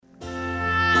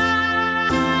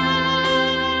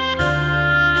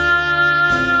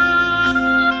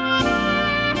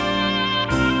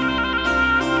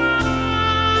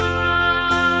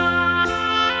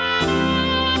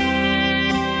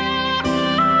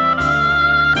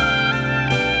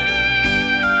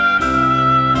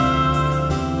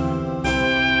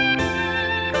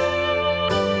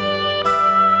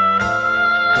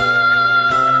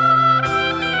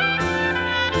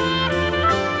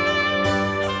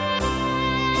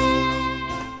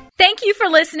you for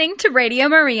listening to Radio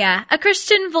Maria, a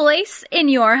Christian voice in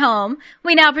your home.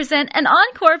 We now present an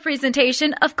encore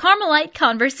presentation of Carmelite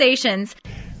Conversations.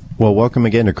 Well, welcome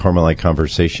again to Carmelite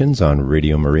Conversations on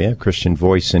Radio Maria, Christian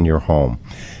voice in your home.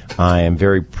 I am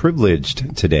very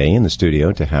privileged today in the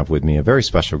studio to have with me a very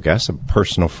special guest, a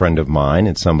personal friend of mine,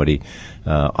 and somebody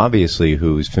obviously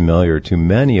who's familiar to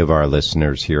many of our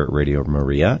listeners here at Radio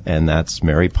Maria, and that's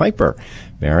Mary Pyper.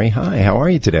 Mary, hi, how are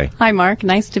you today? Hi, Mark.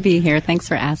 Nice to be here. Thanks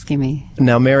for asking me.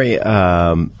 Now, Mary,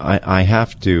 I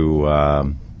have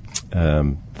to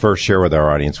first share with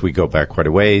our audience, we go back quite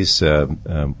a ways.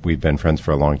 We've been friends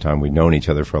for a long time. We've known each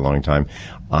other for a long time.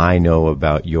 I know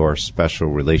about your special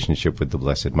relationship with the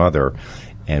Blessed Mother,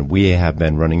 and we have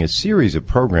been running a series of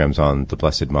programs on the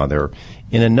Blessed Mother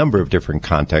in a number of different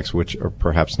contexts, which are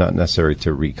perhaps not necessary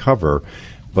to recover.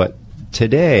 But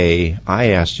today, I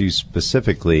asked you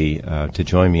specifically to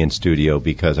join me in studio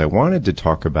because I wanted to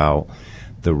talk about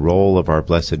the role of our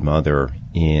Blessed Mother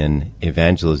in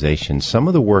evangelization, some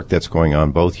of the work that's going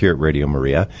on both here at Radio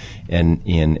Maria and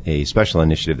in a special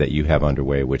initiative that you have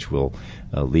underway, which we'll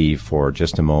leave for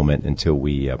just a moment until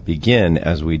we begin,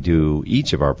 as we do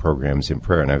each of our programs, in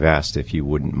prayer. And I've asked if you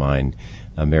wouldn't mind,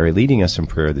 Mary, leading us in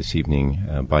prayer this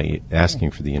evening by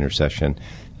asking for the intercession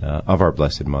of our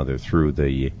Blessed Mother through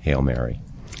the Hail Mary.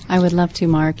 I would love to,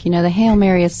 Mark. You know, the Hail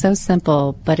Mary is so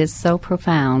simple, but is so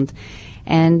profound.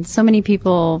 And so many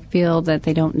people feel that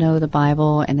they don't know the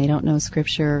Bible and they don't know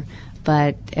Scripture,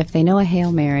 but if they know a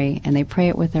Hail Mary and they pray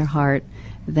it with their heart,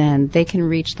 then they can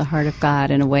reach the heart of God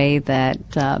in a way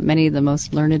that many of the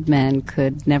most learned men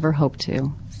could never hope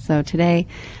to. So today,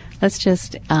 let's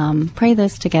just pray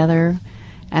this together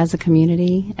as a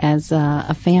community, as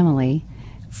a family,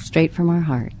 straight from our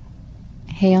heart.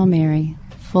 Hail Mary,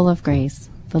 full of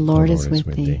grace, the Lord is with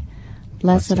thee.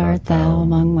 Blessed art thou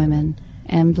among women,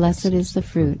 and blessed is the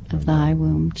fruit of thy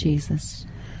womb, Jesus.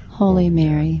 Holy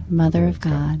Mary, Mother of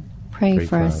God, pray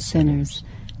for us sinners,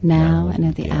 now and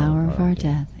at the hour of our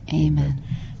death. Amen.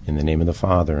 In the name of the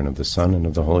Father, and of the Son, and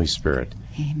of the Holy Spirit.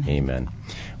 Amen. Amen.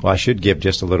 Well, I should give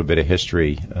just a little bit of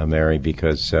history, Mary,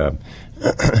 because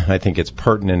I think it's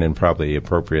pertinent and probably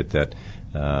appropriate that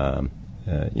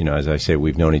as I say,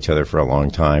 we've known each other for a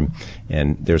long time,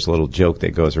 and there's a little joke that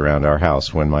goes around our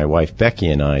house when my wife Becky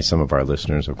and I, some of our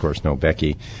listeners, of course, know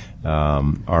Becky,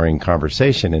 are in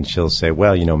conversation, and she'll say,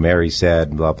 well, Mary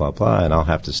said blah, blah, blah, and I'll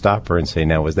have to stop her and say,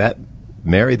 now, was that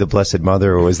Mary the Blessed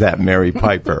Mother, or was that Mary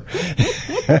Pyper?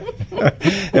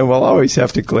 And we'll always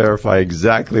have to clarify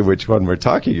exactly which one we're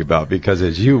talking about, because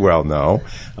as you well know,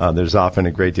 there's often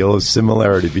a great deal of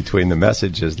similarity between the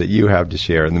messages that you have to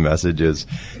share and the messages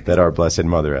that our Blessed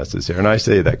Mother has to share. And I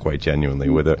say that quite genuinely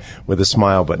with a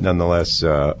smile, but nonetheless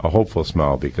a hopeful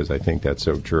smile, because I think that's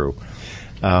so true.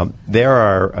 There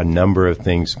are a number of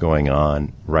things going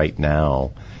on right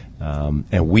now.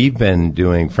 And we've been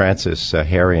doing, Francis,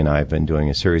 Harry and I have been doing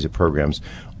a series of programs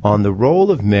on the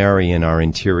role of Mary in our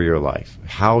interior life,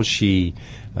 how she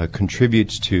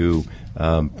contributes to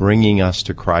bringing us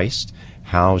to Christ,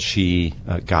 how she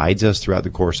guides us throughout the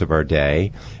course of our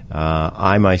day.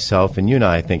 I myself, and you and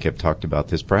I think have talked about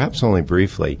this, perhaps only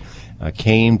briefly,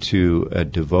 came to a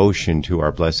devotion to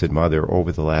our Blessed Mother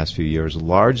over the last few years,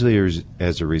 largely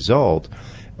as a result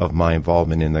of my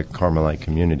involvement in the Carmelite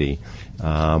community.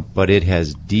 But it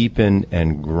has deepened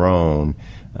and grown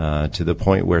to the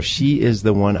point where she is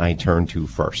the one I turn to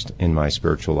first in my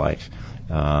spiritual life.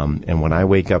 And when I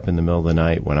wake up in the middle of the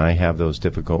night, when I have those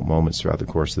difficult moments throughout the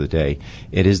course of the day,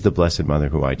 it is the Blessed Mother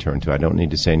who I turn to. I don't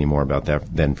need to say any more about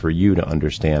that than for you to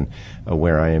understand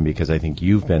where I am, because I think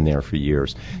you've been there for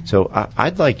years. So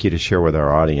I'd like you to share with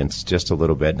our audience just a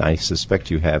little bit, and I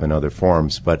suspect you have in other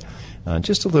forums, but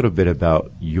just a little bit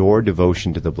about your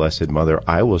devotion to the Blessed Mother.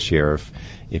 I will share,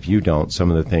 if you don't, some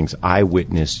of the things I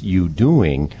witness you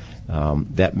doing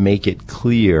that make it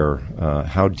clear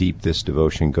how deep this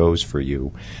devotion goes for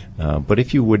you. But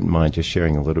if you wouldn't mind just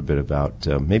sharing a little bit about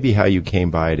maybe how you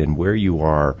came by it and where you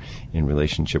are in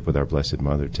relationship with our Blessed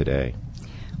Mother today.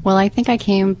 Well, I think I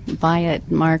came by it,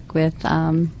 Mark, with,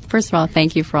 first of all,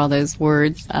 thank you for all those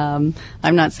words. I'm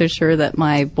not so sure that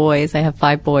my boys, I have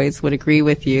 5 boys, would agree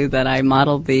with you that I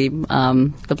modeled the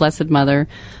Blessed Mother.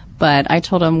 But I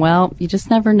told them, well, you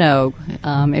just never know.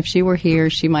 If she were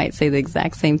here, she might say the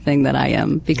exact same thing that I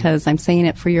am, because I'm saying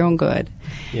it for your own good.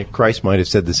 Yeah, Christ might have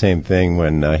said the same thing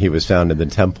when he was found in the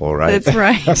temple, right? That's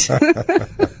right.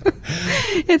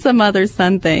 It's a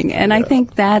mother-son thing. And I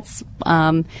think that's,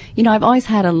 I've always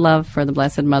had a love for the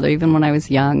Blessed Mother, even when I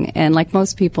was young. And like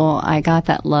most people, I got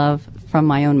that love from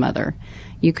my own mother.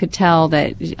 You could tell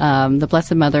that the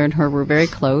Blessed Mother and her were very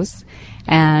close.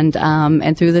 And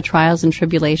through the trials and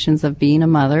tribulations of being a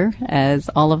mother, as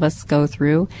all of us go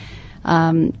through,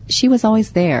 she was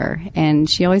always there, and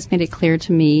she always made it clear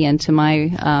to me and to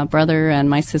my brother and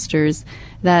my sisters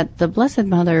that the Blessed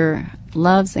Mother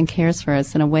loves and cares for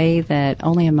us in a way that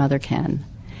only a mother can,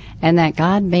 and that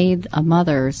God made a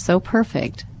mother so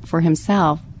perfect for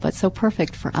himself, but so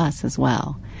perfect for us as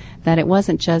well, that it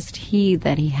wasn't just he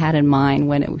that he had in mind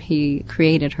when he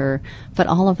created her, but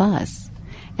all of us.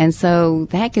 And so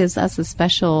that gives us a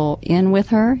special in with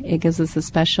her. It gives us a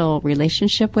special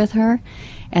relationship with her,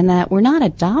 and that we're not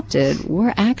adopted.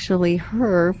 We're actually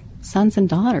her sons and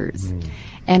daughters.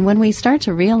 And when we start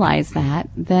to realize that,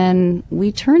 then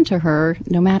we turn to her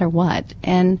no matter what.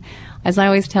 And as I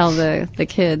always tell the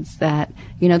kids that,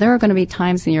 there are going to be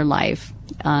times in your life,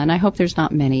 and I hope there's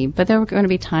not many, but there are going to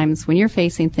be times when you're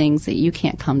facing things that you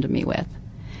can't come to me with.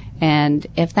 And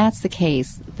if that's the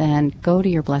case, then go to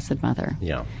your Blessed Mother.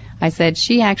 Yeah. I said,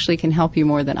 she actually can help you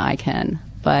more than I can,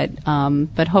 but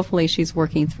hopefully she's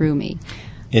working through me.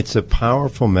 It's a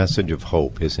powerful message of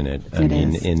hope, isn't it? I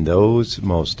mean, in those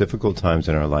most difficult times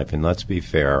in our life, and let's be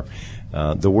fair,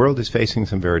 the world is facing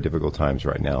some very difficult times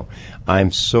right now.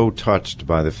 I'm so touched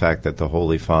by the fact that the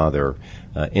Holy Father,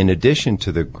 in addition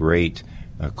to the great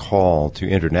call to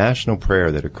international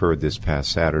prayer that occurred this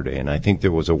past Saturday, and I think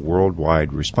there was a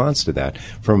worldwide response to that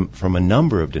from a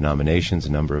number of denominations,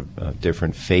 a number of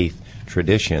different faith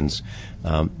traditions.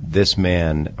 This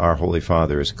man, our Holy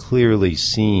Father, is clearly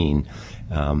seen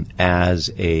as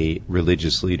a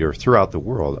religious leader throughout the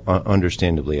world.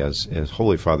 Understandably, as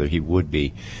Holy Father, he would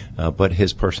be, but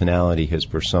his personality, his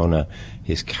persona,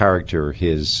 his character,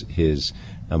 his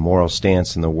moral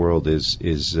stance in the world is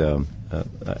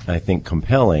I think,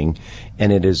 compelling,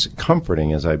 and it is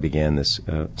comforting, as I began this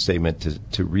statement,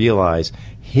 to realize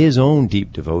his own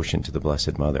deep devotion to the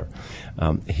Blessed Mother,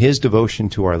 his devotion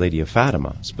to Our Lady of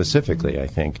Fatima, specifically, I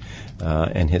think,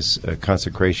 and his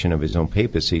consecration of his own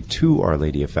papacy to Our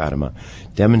Lady of Fatima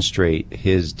demonstrate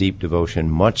his deep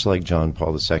devotion, much like John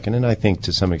Paul II, and I think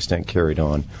to some extent carried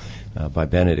on by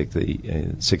Benedict the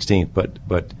XVI,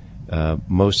 but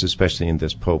most especially in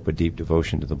this Pope, a deep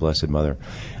devotion to the Blessed Mother.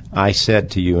 I said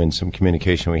to you in some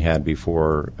communication we had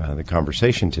before the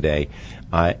conversation today,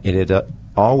 it had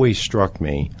always struck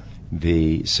me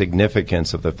the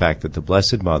significance of the fact that the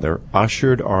Blessed Mother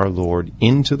ushered our Lord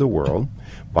into the world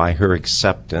by her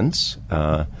acceptance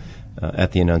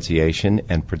at the Annunciation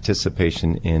and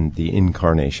participation in the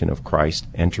incarnation of Christ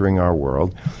entering our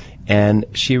world. And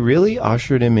she really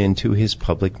ushered him into his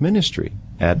public ministry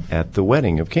at the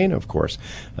wedding of Cana, of course.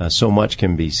 So much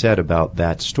can be said about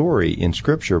that story in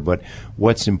Scripture, but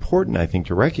what's important, I think,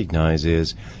 to recognize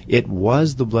is it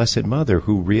was the Blessed Mother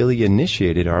who really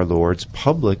initiated our Lord's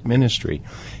public ministry.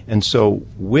 And so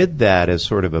with that as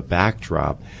sort of a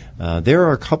backdrop, there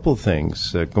are a couple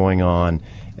things going on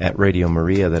at Radio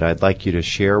Maria that I'd like you to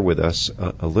share with us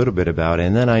a little bit about.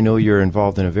 And then I know you're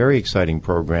involved in a very exciting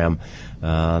program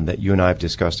that you and I have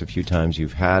discussed a few times.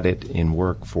 You've had it in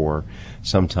work for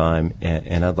some time,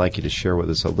 and I'd like you to share with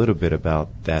us a little bit about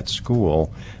that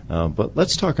school. But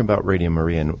let's talk about Radio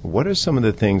Maria, and what are some of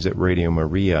the things that Radio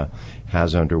Maria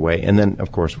has underway? And then,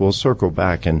 of course, we'll circle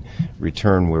back and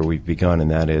return where we've begun, and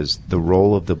that is the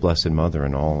role of the Blessed Mother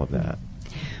in all of that.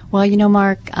 Well,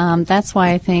 Mark, that's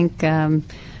why I think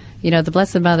the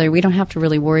Blessed Mother, we don't have to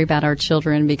really worry about our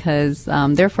children because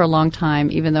there for a long time,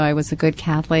 even though I was a good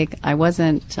Catholic, I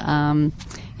wasn't,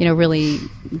 really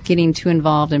getting too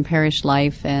involved in parish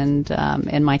life and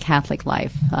in my Catholic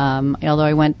life. Although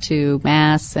I went to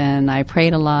Mass and I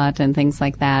prayed a lot and things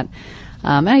like that,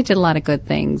 and I did a lot of good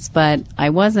things, but I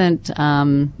wasn't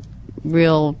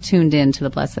real tuned in to the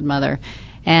Blessed Mother.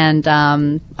 And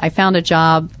I found a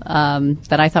job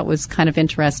that I thought was kind of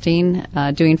interesting,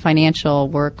 doing financial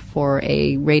work for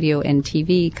a radio and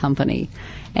TV company.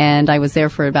 And I was there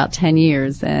for about 10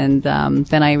 years. And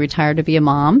then I retired to be a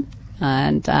mom.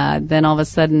 And then all of a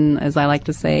sudden, as I like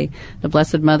to say, the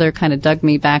Blessed Mother kind of dug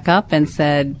me back up and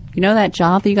said, that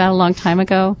job that you got a long time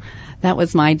ago? That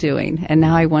was my doing. And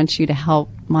now I want you to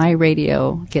help my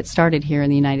radio get started here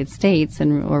in the United States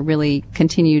or really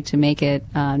continue to make it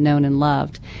known and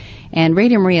loved. And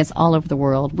Radio Maria is all over the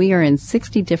world. We are in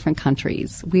 60 different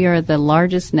countries. We are the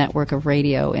largest network of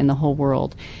radio in the whole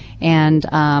world. And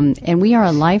we are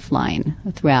a lifeline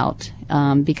throughout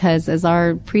because as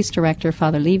our priest director,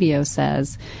 Father Livio,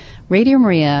 says, Radio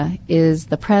Maria is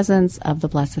the presence of the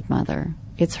Blessed Mother.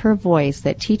 It's her voice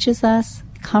that teaches us,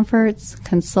 comforts,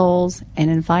 consoles,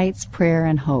 and invites prayer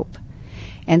and hope.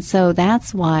 And so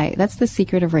that's the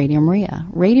secret of Radio Maria.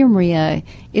 Radio Maria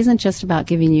isn't just about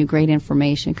giving you great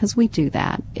information, because we do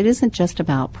that. It isn't just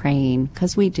about praying,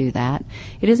 because we do that.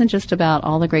 It isn't just about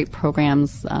all the great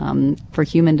programs for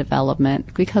human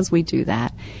development, because we do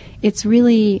that. It's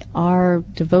really our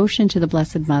devotion to the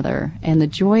Blessed Mother and the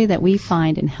joy that we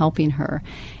find in helping her.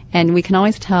 And we can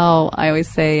always tell, I always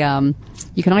say,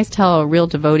 you can always tell a real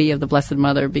devotee of the Blessed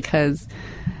Mother, because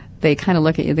they kind of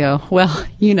look at you and go, well,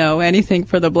 anything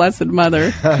for the Blessed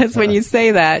Mother. Because when you say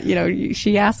that,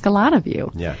 she asks a lot of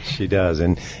you. Yeah, she does.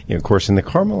 And, of course, in the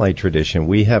Carmelite tradition,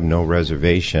 we have no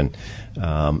reservation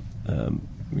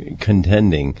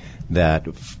contending that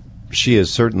she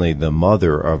is certainly the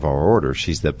mother of our order.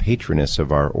 She's the patroness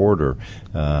of our order.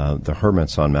 The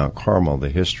hermits on Mount Carmel, the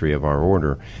history of our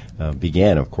order,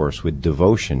 began, of course, with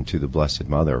devotion to the Blessed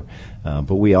Mother.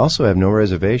 But we also have no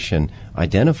reservation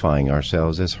identifying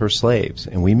ourselves as her slaves.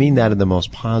 And we mean that in the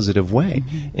most positive way,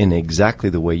 in exactly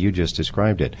the way you just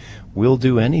described it. We'll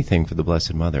do anything for the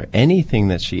Blessed Mother. Anything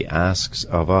that she asks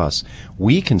of us,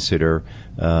 we consider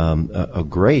a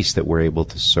grace that we're able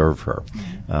to serve her.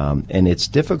 And it's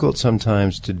difficult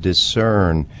sometimes to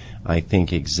discern, I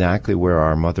think, exactly where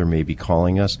our mother may be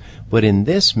calling us. But in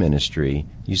this ministry,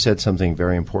 you said something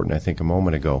very important, I think, a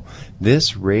moment ago.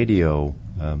 This radio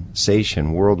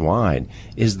station worldwide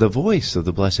is the voice of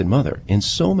the Blessed Mother in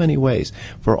so many ways.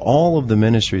 For all of the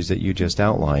ministries that you just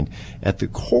outlined, at the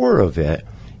core of it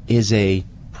is a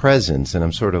presence, and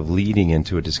I'm sort of leading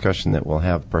into a discussion that we'll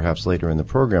have perhaps later in the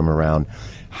program around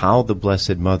how the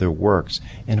Blessed Mother works.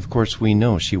 And of course we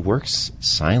know she works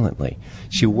silently.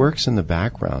 She works in the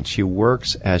background. She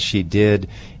works as she did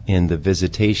in the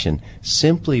visitation,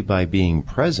 simply by being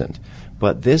present.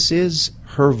 But this is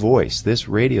her voice. This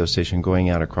radio station going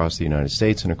out across the United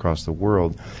States and across the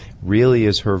world really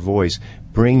is her voice,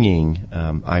 bringing,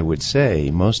 I would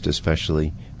say, most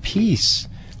especially, peace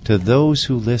to those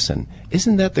who listen.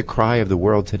 Isn't that the cry of the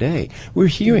world today? We're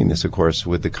hearing this, of course,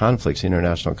 with the conflicts,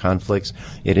 international conflicts.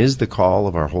 It is the call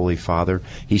of our Holy Father.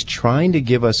 He's trying to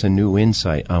give us a new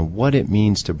insight on what it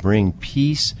means to bring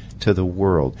peace to the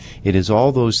world. It is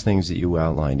all those things that you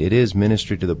outlined. It is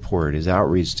ministry to the poor. It is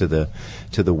outreach to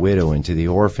the widow and to the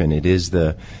orphan. It is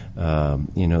the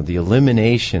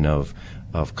elimination of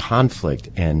conflict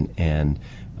and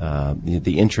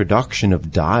the introduction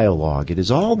of dialogue. It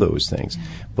is all those things.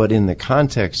 But in the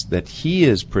context that he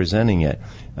is presenting it,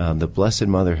 the Blessed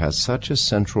Mother has such a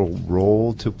central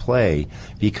role to play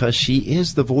because she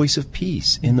is the voice of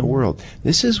peace in the world.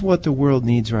 This is what the world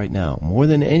needs right now. More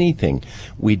than anything,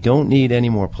 we don't need any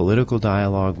more political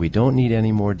dialogue. We don't need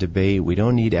any more debate. We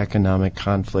don't need economic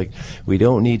conflict. We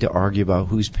don't need to argue about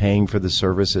who's paying for the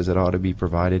services that ought to be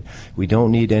provided. We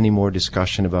don't need any more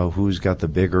discussion about who's got the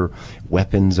bigger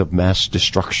weapons of mass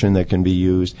destruction that can be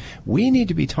used. We need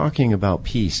to be talking about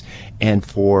peace. And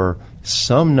for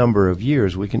some number of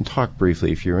years, we can talk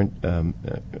briefly, if you're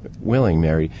willing,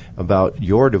 Mary, about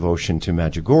your devotion to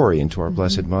Medjugorje and to our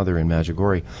Blessed Mother in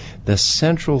Medjugorje. The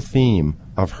central theme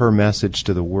of her message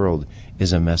to the world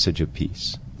is a message of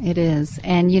peace. It is.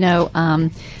 And,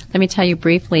 let me tell you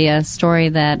briefly a story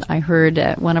that I heard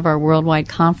at one of our worldwide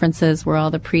conferences where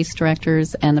all the priest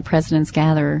directors and the presidents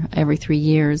gather every 3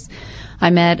 years.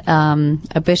 I met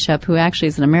a bishop who actually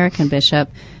is an American bishop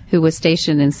who was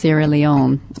stationed in Sierra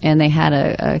Leone, and they had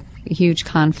a huge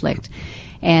conflict.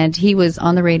 And he was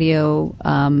on the radio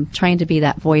trying to be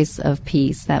that voice of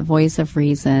peace, that voice of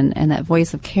reason, and that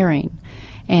voice of caring.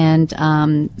 And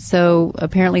so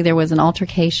apparently there was an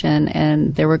altercation,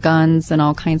 and there were guns and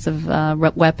all kinds of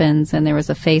weapons, and there was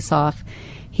a face-off.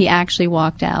 He actually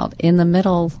walked out in the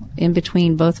middle, in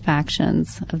between both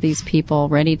factions of these people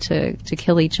ready to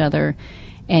kill each other,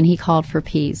 and he called for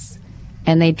peace.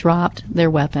 And they dropped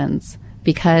their weapons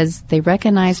because they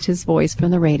recognized his voice from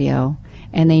the radio,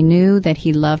 and they knew that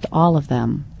he loved all of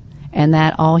them, and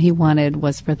that all he wanted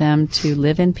was for them to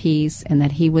live in peace, and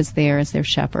that he was there as their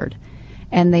shepherd.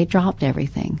 And they dropped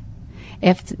everything.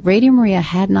 If Radio Maria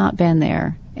had not been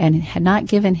there and had not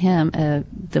given him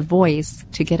the voice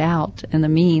to get out and the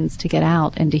means to get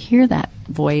out and to hear that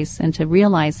voice and to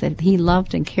realize that he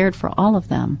loved and cared for all of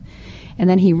them, and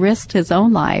then he risked his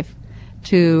own life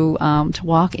to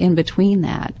walk in between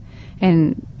that,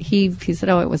 and he said,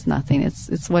 "Oh, it was nothing.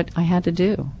 It's what I had to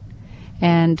do."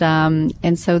 And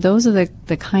so those are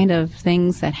the kind of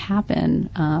things that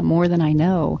happen more than I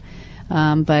know.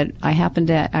 But I happened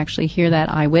to actually hear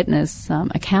that eyewitness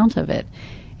account of it,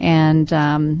 and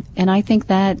I think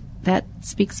that that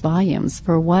speaks volumes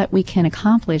for what we can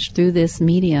accomplish through this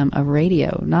medium of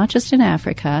radio, not just in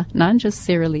Africa, not just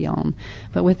Sierra Leone,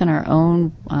 but within our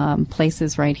own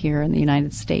places right here in the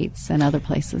United States and other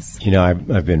places. You know,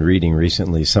 I've been reading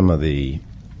recently some of the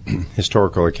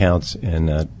historical accounts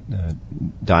and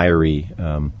diary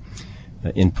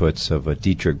inputs of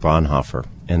Dietrich Bonhoeffer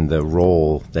and the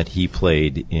role that he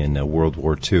played in World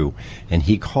War II. And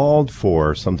he called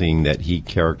for something that he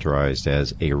characterized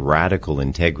as a radical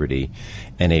integrity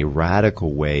and a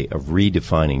radical way of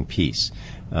redefining peace.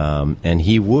 And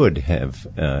he would have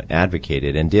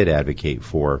advocated and did advocate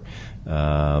for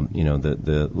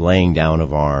the laying down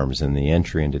of arms and the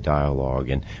entry into dialogue.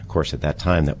 And, of course, at that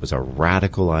time, that was a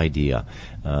radical idea.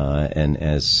 And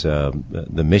as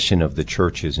the mission of the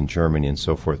churches in Germany and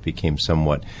so forth became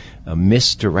somewhat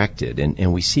misdirected,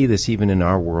 and we see this even in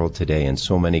our world today in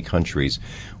so many countries,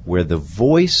 where the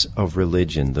voice of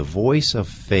religion, the voice of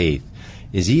faith,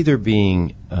 is either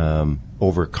being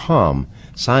overcome,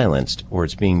 silenced, or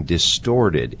it's being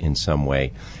distorted in some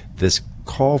way. This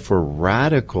call for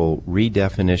radical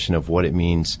redefinition of what it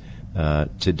means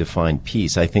to define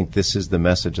peace. I think this is the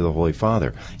message of the Holy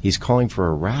Father. He's calling for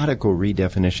a radical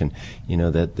redefinition,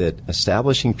 that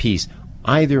establishing peace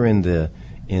either in the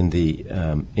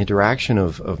interaction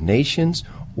of nations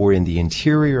or in the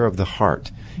interior of the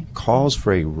heart calls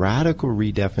for a radical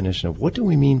redefinition of what do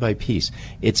we mean by peace.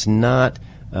 It's not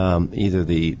either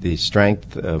the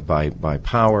strength by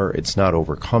power. It's not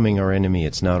overcoming our enemy.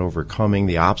 It's not overcoming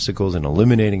the obstacles and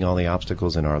eliminating all the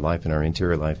obstacles in our life, in our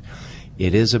interior life.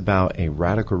 It is about a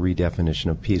radical redefinition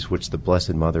of peace, which the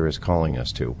Blessed Mother is calling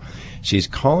us to. She's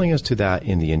calling us to that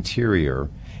in the interior,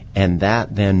 and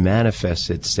that then manifests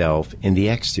itself in the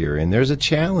exterior. And there's a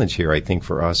challenge here, I think,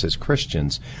 for us as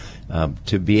Christians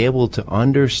to be able to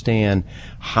understand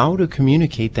how to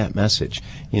communicate that message.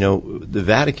 The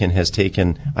Vatican has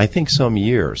taken, I think, some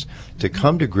years to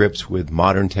come to grips with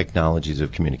modern technologies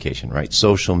of communication, right?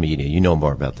 Social media. You know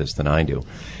more about this than I do.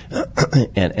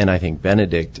 And I think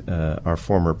Benedict, our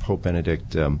former Pope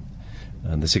Benedict the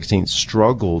 16th,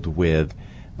 struggled with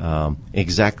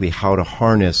exactly how to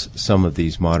harness some of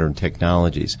these modern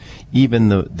technologies. Even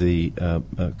the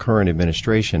current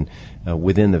administration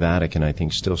within the Vatican, I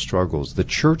think, still struggles. The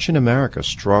Church in America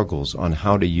struggles on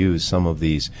how to use some of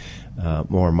these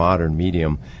more modern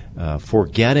medium for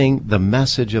getting the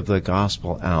message of the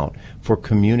gospel out, for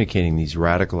communicating these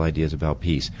radical ideas about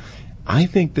peace. I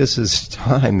think this is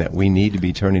time that we need to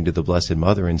be turning to the Blessed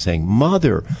Mother and saying,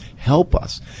 Mother, help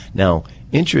us. Now,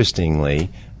 interestingly,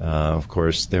 of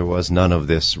course, there was none of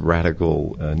this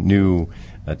radical new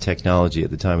technology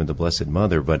at the time of the Blessed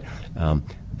Mother, but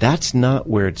that's not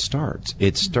where it starts.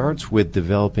 It starts with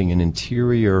developing an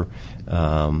interior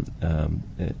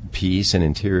peace, an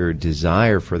interior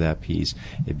desire for that peace.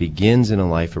 It begins in a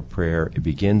life of prayer. It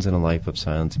begins in a life of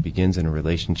silence. It begins in a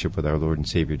relationship with our Lord and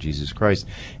Savior Jesus Christ,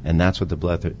 and that's what the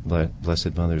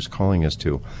Blessed Mother is calling us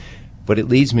to. But it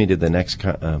leads me to the next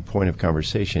point of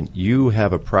conversation. You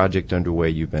have a project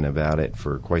underway. You've been about it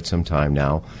for quite some time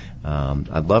now.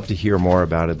 I'd love to hear more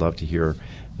about it. I'd love to hear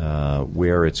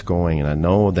where it's going, and I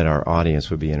know that our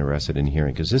audience would be interested in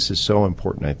hearing, because this is so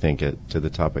important, I think, to the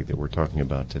topic that we're talking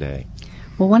about today.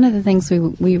 Well, one of the things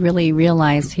we really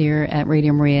realize here at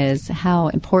Radio Maria is how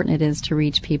important it is to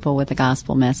reach people with the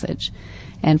gospel message,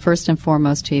 and first and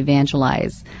foremost to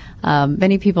evangelize.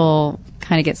 Many people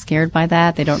kind of get scared by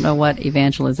that. They don't know what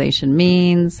evangelization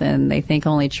means, and they think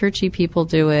only churchy people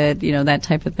do it, that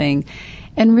type of thing.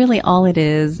 And really all it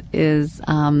is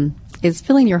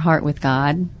filling your heart with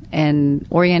God and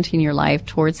orienting your life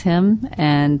towards Him,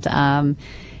 and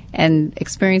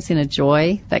experiencing a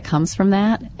joy that comes from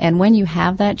that. And when you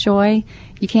have that joy,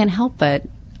 you can't help but,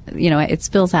 it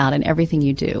spills out in everything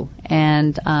you do,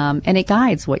 and it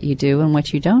guides what you do and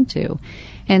what you don't do.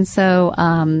 And so,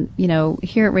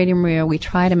 here at Radio Maria, we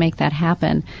try to make that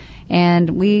happen.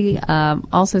 And we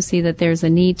also see that there's a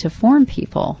need to form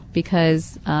people,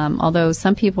 because although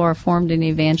some people are formed in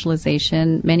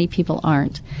evangelization, many people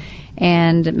aren't.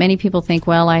 And many people think,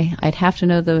 well, I'd have to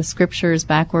know the scriptures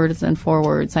backwards and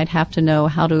forwards. I'd have to know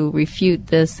how to refute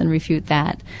this and refute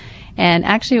that. And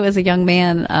actually, it was a young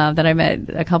man that I met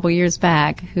a couple years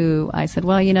back who I said,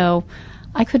 well,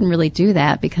 I couldn't really do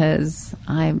that because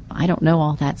I don't know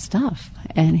all that stuff.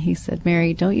 And he said,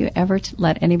 Mary, don't you ever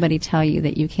let anybody tell you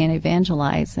that you can't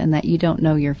evangelize and that you don't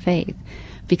know your faith,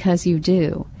 because you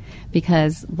do.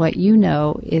 Because what you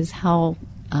know is how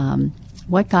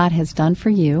what God has done for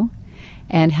you,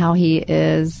 and how He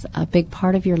is a big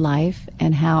part of your life,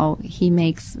 and how He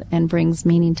makes and brings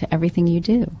meaning to everything you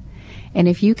do. And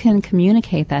if you can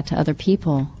communicate that to other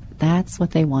people, that's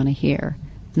what they want to hear.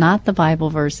 not the Bible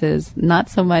verses, not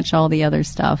so much all the other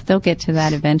stuff. They'll get to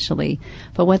that eventually.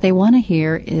 But what they want to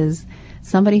hear is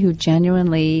somebody who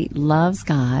genuinely loves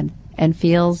God and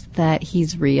feels that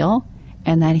He's real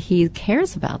and that He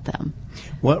cares about them.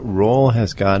 What role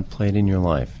has God played in your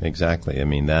life? Exactly. I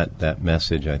mean, that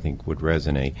message, I think, would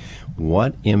resonate.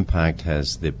 What impact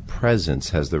has the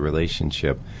presence, has the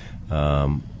relationship,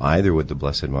 either with the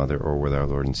Blessed Mother or with our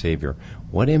Lord and Savior,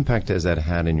 what impact has that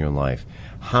had in your life?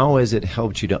 How has it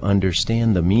helped you to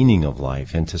understand the meaning of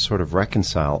life and to sort of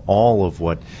reconcile all of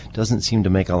what doesn't seem to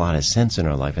make a lot of sense in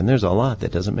our life? And there's a lot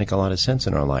that doesn't make a lot of sense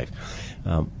in our life.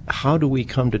 How do we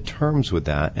come to terms with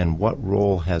that, and what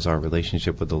role has our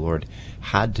relationship with the Lord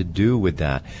had to do with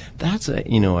that? That's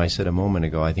I said a moment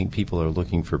ago, I think people are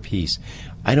looking for peace.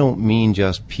 I don't mean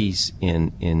just peace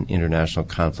in international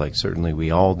conflict. Certainly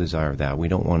we all desire that. We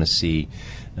don't want to see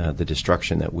the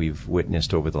destruction that we've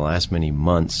witnessed over the last many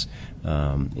months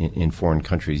in foreign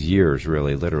countries, years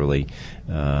really, literally,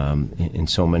 in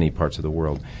so many parts of the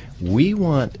world. We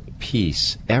want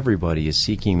peace. Everybody is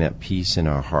seeking that peace in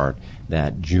our heart,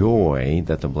 that joy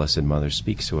that the Blessed Mother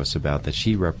speaks to us about, that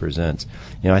she represents.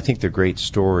 I think the great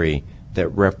story that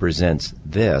represents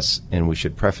this, and we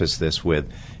should preface this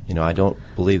with, I don't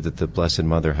believe that the Blessed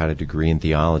Mother had a degree in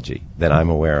theology that I'm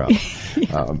aware of.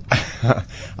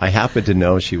 I happen to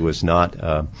know she was not,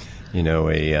 a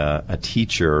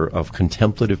teacher of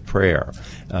contemplative prayer.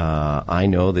 I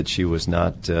know that she was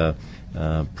not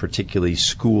particularly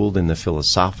schooled in the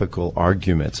philosophical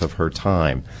arguments of her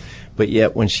time. But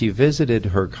yet, when she visited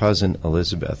her cousin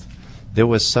Elizabeth, there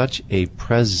was such a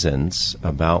presence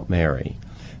about Mary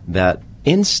that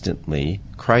instantly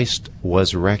Christ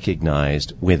was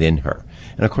recognized within her.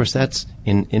 And of course, that's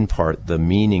in part the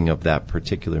meaning of that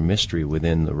particular mystery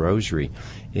within the Rosary,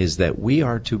 is that we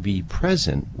are to be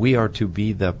present. We are to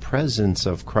be the presence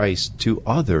of Christ to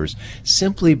others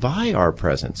simply by our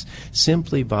presence,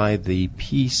 simply by the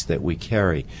peace that we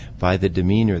carry, by the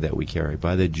demeanor that we carry,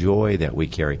 by the joy that we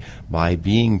carry, by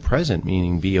being present,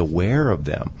 meaning be aware of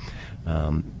them.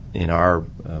 In our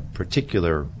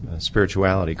particular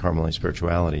spirituality, Carmelite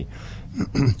spirituality,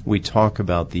 we talk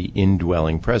about the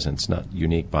indwelling presence, not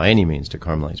unique by any means to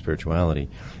Carmelite spirituality,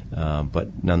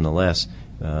 but nonetheless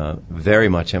very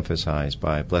much emphasized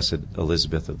by Blessed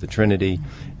Elizabeth of the Trinity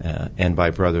and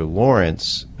by Brother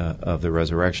Lawrence of the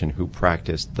Resurrection, who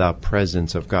practiced the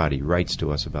presence of God. He writes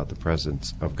to us about the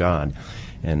presence of God.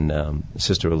 And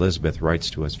Sister Elizabeth writes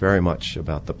to us very much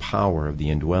about the power of the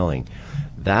indwelling.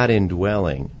 That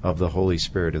indwelling of the Holy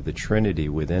Spirit of the Trinity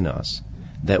within us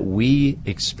that we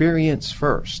experience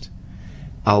first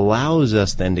allows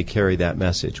us then to carry that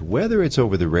message, whether it's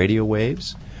over the radio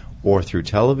waves or through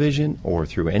television or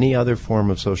through any other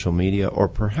form of social media, or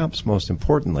perhaps most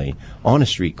importantly, on a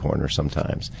street corner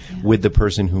sometimes, with the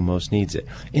person who most needs it,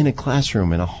 in a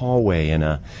classroom, in a hallway, in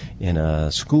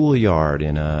a schoolyard,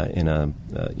 in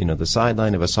the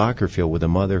sideline of a soccer field with a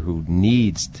mother who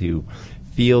needs to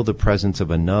feel the presence of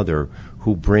another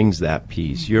who brings that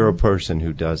peace. You're a person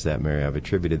who does that, Mary. I've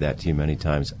attributed that to you many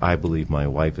times. I believe my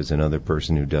wife is another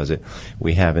person who does it.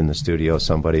 We have in the studio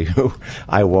somebody who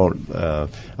I won't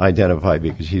identify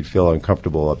because she'd feel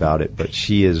uncomfortable about it, but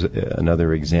she is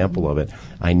another example of it.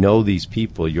 I know these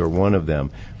people. You're one of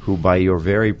them who, by your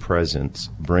very presence,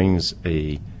 brings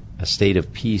a state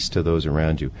of peace to those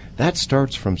around you. That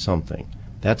starts from something.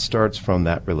 That starts from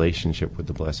that relationship with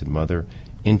the Blessed Mother,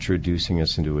 introducing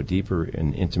us into a deeper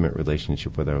and intimate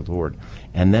relationship with our Lord,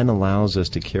 and then allows us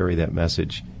to carry that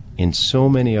message in so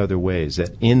many other ways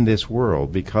that in this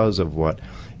world, because of what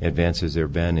advances there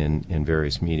have been in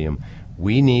various medium,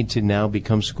 we need to now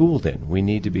become schooled in. We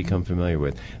need to become familiar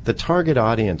with. The target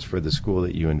audience for the school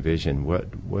that you envision, what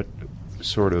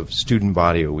sort of student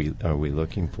body are we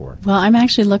looking for? Well, I'm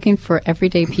actually looking for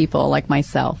everyday people like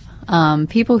myself.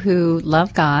 People who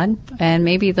love God, and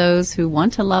maybe those who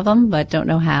want to love Him but don't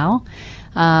know how.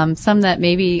 Some that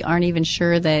maybe aren't even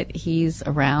sure that He's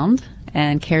around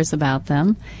and cares about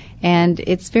them. And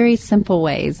it's very simple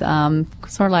ways, sort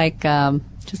of like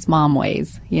just mom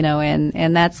ways,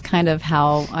 and that's kind of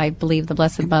how I believe the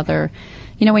Blessed Mother,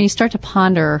 when you start to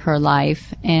ponder her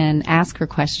life and ask her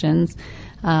questions,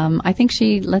 I think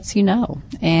she lets you know.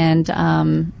 And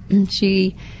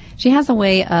she has a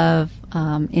way of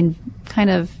in kind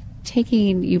of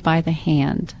taking you by the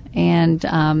hand, and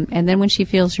then when she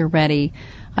feels you're ready.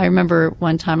 I remember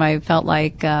one time I felt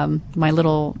like my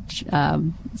little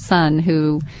son,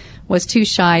 who was too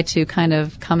shy to kind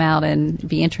of come out and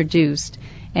be introduced,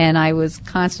 And he was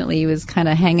kind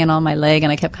of hanging on my leg,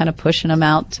 and I kept kind of pushing him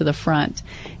out to the front.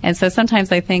 And so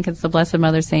sometimes I think it's the Blessed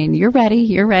Mother saying, you're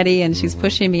ready, and she's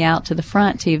pushing me out to the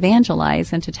front to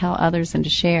evangelize and to tell others and to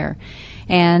share.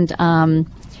 And,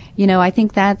 I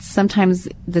think that's sometimes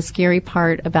the scary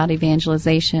part about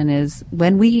evangelization is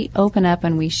when we open up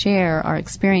and we share our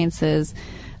experiences,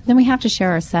 then we have to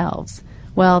share ourselves.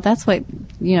 Well, that's what,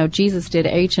 Jesus did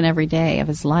each and every day of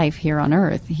his life here on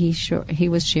earth. He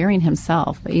was sharing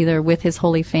himself, either with his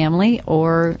Holy Family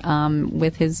or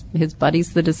with his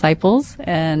buddies, the disciples,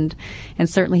 and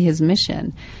certainly his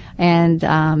mission. And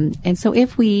so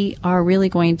if we are really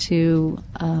going to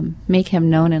make him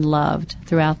known and loved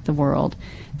throughout the world,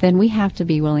 then we have to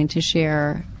be willing to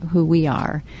share who we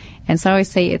are. And so I always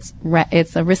say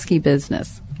it's a risky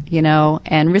business,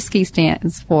 and risky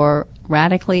stands for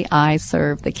radically I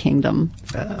serve the kingdom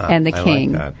and the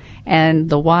king. Like that. And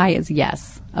the why is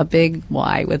yes, a big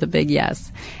why with a big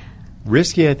yes.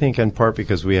 Risky, I think, in part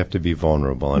because we have to be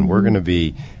vulnerable, and we're going to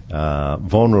be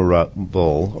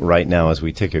vulnerable right now as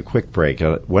we take a quick break.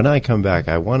 When I come back,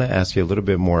 I want to ask you a little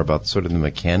bit more about sort of the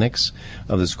mechanics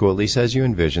of the school, at least as you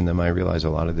envision them. I realize a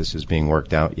lot of this is being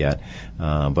worked out yet,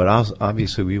 but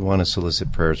obviously we want to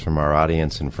solicit prayers from our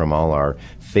audience and from all our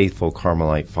faithful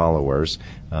Carmelite followers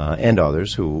and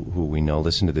others who we know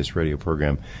listen to this radio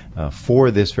program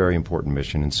for this very important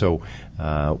mission. And so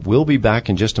we'll be back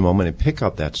in just a moment and pick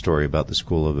up that story about the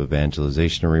School of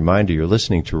Evangelization. A reminder, you're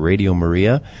listening to Radio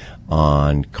Maria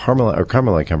on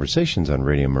Carmelite Conversations on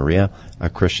Radio Maria, a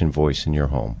Christian voice in your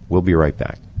home. We'll be right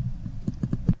back.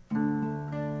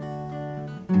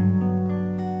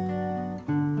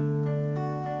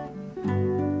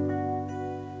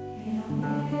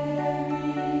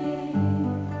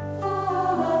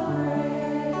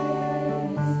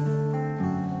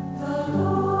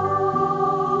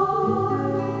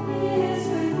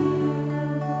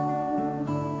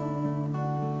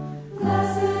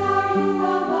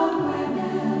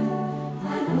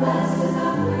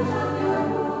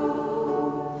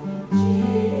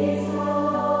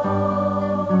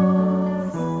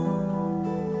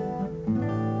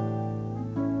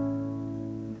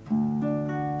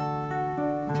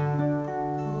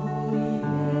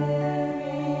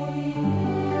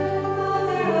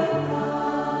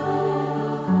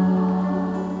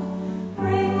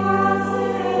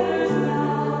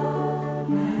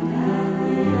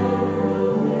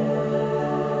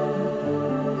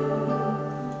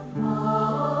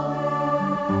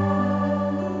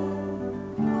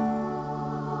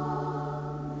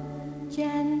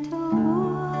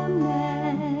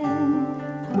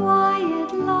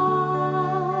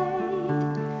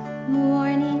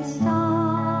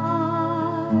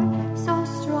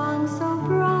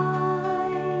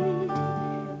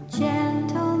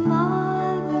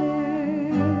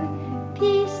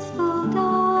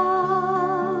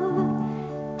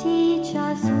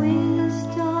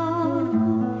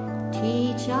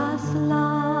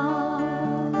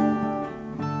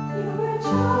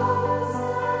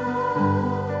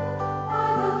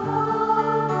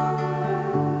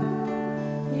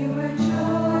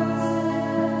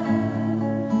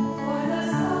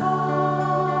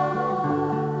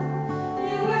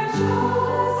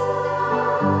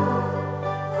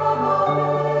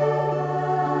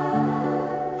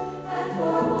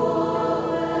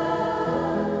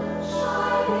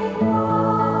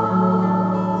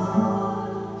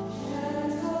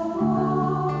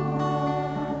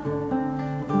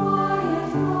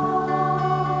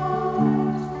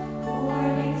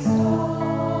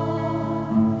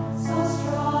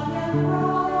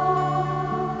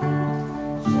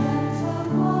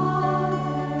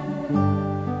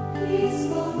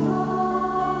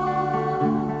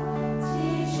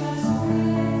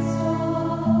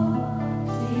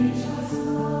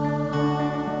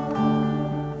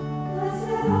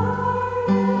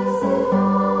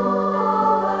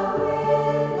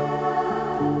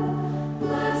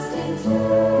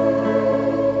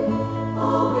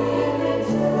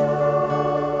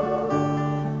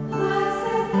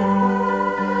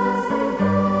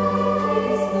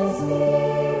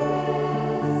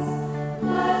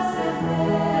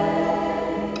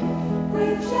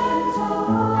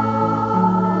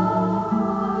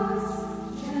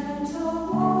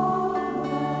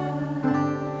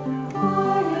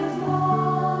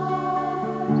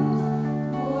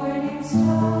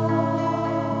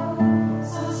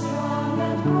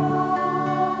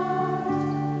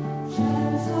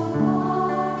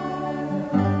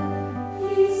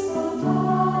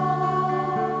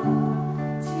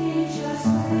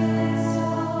 Just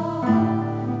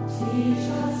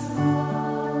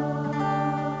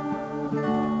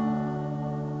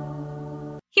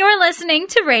listening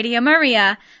to Radio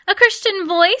Maria, a Christian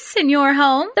voice in your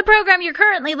home. The program you're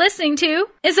currently listening to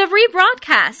is a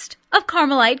rebroadcast of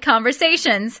Carmelite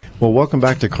Conversations. Well, welcome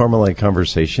back to Carmelite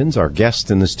Conversations. Our guest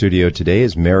in the studio today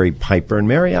is Mary Pyper. And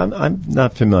Mary, I'm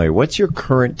not familiar. What's your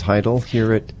current title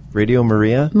here at Radio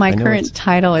Maria? My current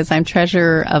title is I'm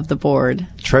Treasurer of the Board.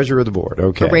 Treasurer of the Board,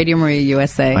 okay. For Radio Maria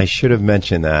USA. I should have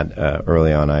mentioned that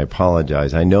early on. I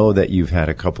apologize. I know that you've had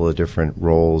a couple of different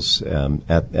roles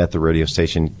at the radio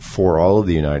station for all of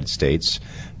the United States.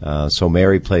 So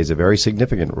Mary plays a very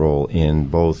significant role in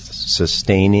both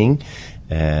sustaining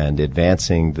and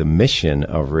advancing the mission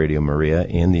of Radio Maria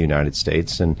in the United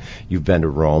States. And you've been to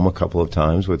Rome a couple of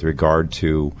times with regard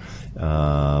to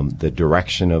the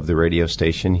direction of the radio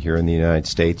station here in the United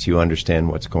States. You understand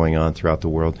what's going on throughout the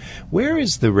world. Where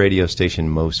is the radio station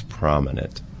most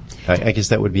prominent? I guess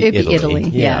that would be Italy. Italy,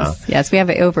 yeah. Yes. We have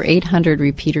over 800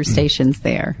 repeater stations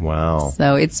there. Wow.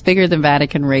 So it's bigger than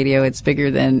Vatican Radio. It's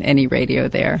bigger than any radio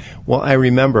there. Well, I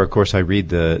remember, of course, I read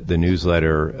the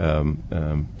newsletter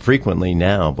frequently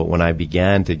now, but when I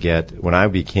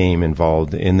became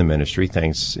involved in the ministry,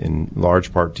 thanks in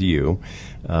large part to you,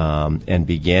 and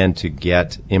began to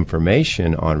get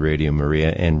information on Radio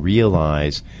Maria and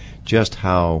realize just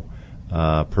how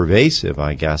pervasive,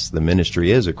 I guess, the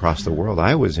ministry is across the world.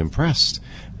 I was impressed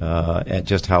at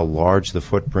just how large the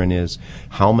footprint is,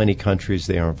 how many countries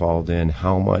they are involved in,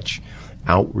 how much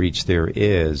outreach there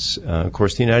is. Of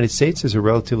course, the United States is a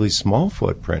relatively small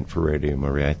footprint for Radio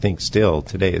Maria, I think, still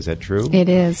today. Is that true? It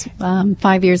is.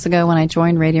 5 years ago when I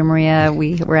joined Radio Maria,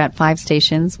 we were at 5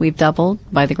 stations. We've doubled,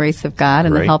 by the grace of God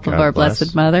and the help of our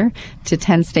Blessed Mother, to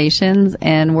 10 stations,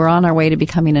 and we're on our way to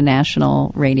becoming a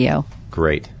national radio.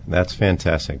 Great. That's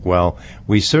fantastic. Well,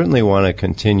 we certainly want to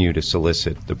continue to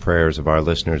solicit the prayers of our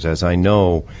listeners, as I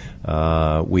know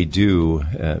we do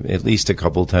at least a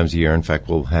couple of times a year. In fact,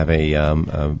 we'll have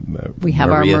we have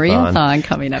our Mariathon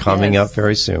coming up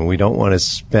very soon. We don't want to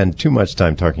spend too much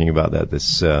time talking about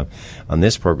that on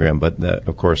this program, but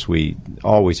of course we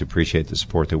always appreciate the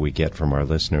support that we get from our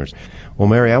listeners. Well,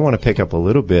 Mary, I want to pick up a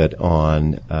little bit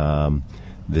on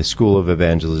the School of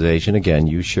Evangelization. Again,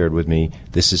 you shared with me,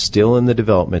 this is still in the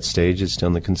development stage. It's still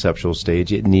in the conceptual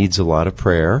stage. It needs a lot of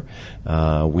prayer.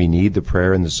 We need the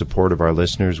prayer and the support of our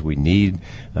listeners. We need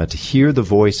to hear the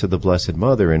voice of the Blessed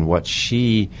Mother and what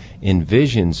she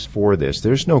envisions for this.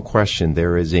 There's no question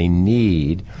there is a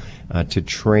need to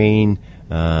train,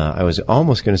 I was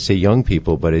almost going to say young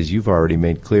people, but as you've already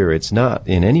made clear, it's not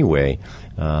in any way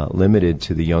limited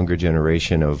to the younger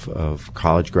generation of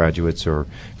college graduates or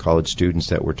college students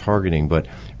that we're targeting, but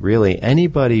really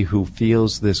anybody who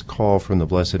feels this call from the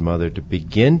Blessed Mother to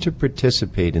begin to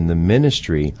participate in the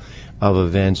ministry of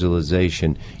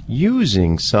evangelization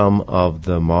using some of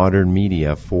the modern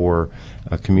media for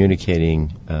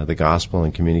communicating the gospel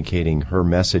and communicating her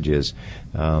messages.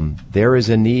 There is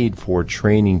a need for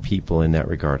training people in that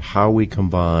regard, how we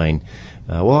combine.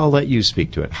 Well, I'll let you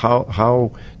speak to it.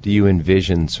 How do you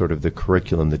envision sort of the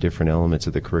curriculum, the different elements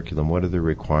of the curriculum? What are the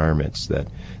requirements that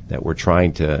we're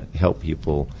trying to help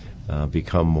people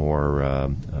become more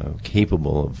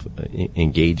capable of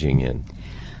engaging in?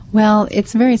 Well,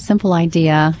 it's a very simple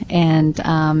idea,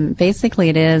 and basically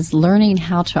it is learning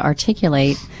how to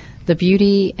articulate the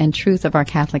beauty and truth of our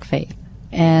Catholic faith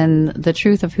and the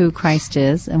truth of who Christ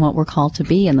is and what we're called to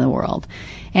be in the world.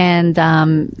 And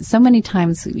so many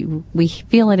times we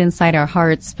feel it inside our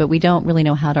hearts, but we don't really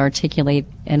know how to articulate.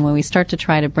 And when we start to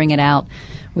try to bring it out,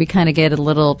 we kind of get a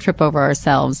little trip over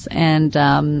ourselves. And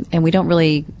we don't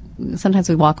really, sometimes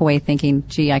we walk away thinking,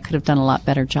 gee, I could have done a lot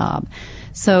better job.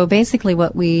 So basically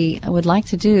what we would like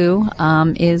to do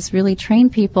is really train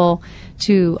people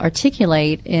to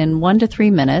articulate in 1 to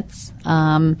 3 minutes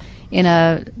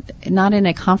not in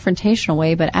a confrontational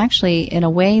way, but actually in a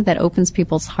way that opens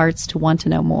people's hearts to want to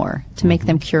know more, to make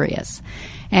them curious.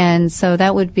 And so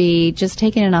that would be just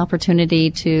taking an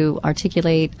opportunity to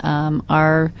articulate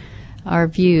our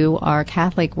view, our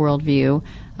Catholic worldview,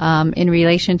 in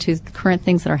relation to current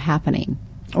things that are happening,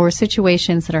 or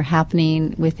situations that are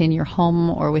happening within your home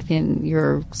or within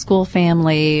your school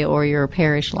family or your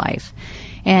parish life.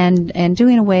 And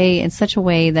doing in such a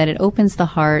way that it opens the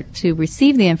heart to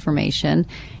receive the information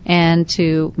and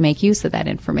to make use of that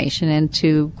information and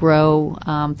to grow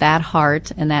that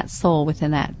heart and that soul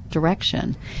within that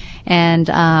direction.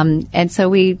 And so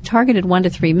we targeted 1 to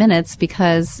 3 minutes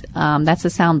because that's a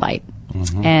soundbite.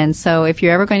 Mm-hmm. And so if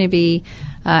you're ever going to be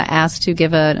asked to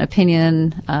give an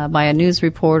opinion by a news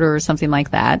reporter or something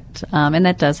like that, and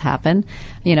that does happen.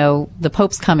 You know, the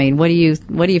Pope's coming. What do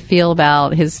you feel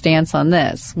about his stance on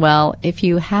this? Well, if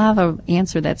you have an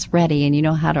answer that's ready and you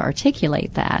know how to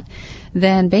articulate that,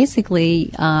 then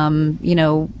basically,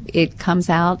 it comes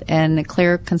out in a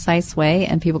clear, concise way,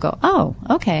 and people go, oh,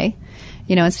 okay.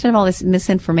 Instead of all this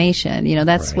misinformation,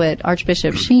 that's right. what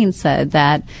Archbishop Sheen said,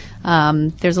 that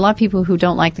there's a lot of people who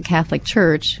don't like the Catholic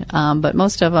Church, but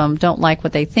most of them don't like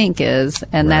what they think is,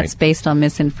 and right. that's based on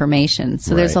misinformation.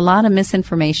 So right. there's a lot of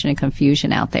misinformation and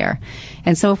confusion out there.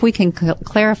 And so if we can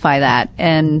clarify that,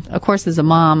 and of course as a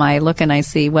mom, I look and I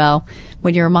see, well,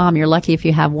 when you're a mom, you're lucky if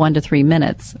you have 1 to 3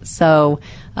 minutes. So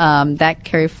that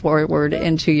carries forward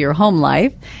into your home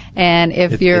life. And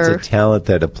if you're... It's a talent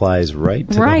that applies right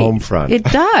to the home front. It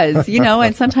does,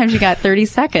 and sometimes you got 30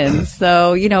 seconds.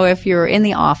 So, if you're in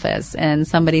the office and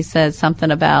somebody says something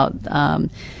about,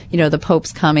 the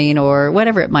Pope's coming or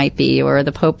whatever it might be, or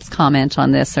the Pope's comment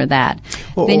on this or that,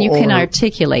 then you can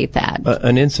articulate that.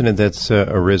 An incident that's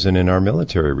arisen in our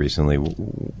military recently.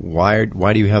 Why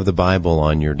do you have the Bible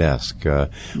on your desk?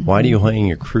 Why do you hang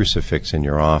your crucifix in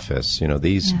your office?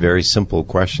 These very simple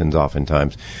questions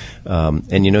oftentimes.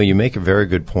 And you make a very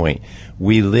good point.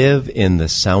 We live in the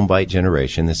soundbite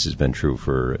generation. This has been true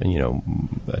for,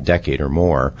 a decade or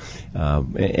more.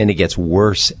 And it gets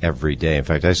worse every day. In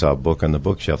fact, I saw a book on the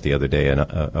bookshelf the other day, and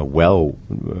a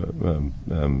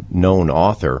known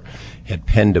author had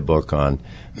penned a book on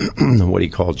what he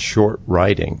called short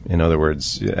writing. In other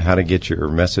words, how to get your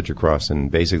message across in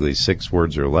basically 6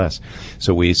 words or less.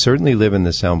 So we certainly live in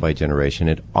the soundbite generation.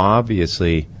 It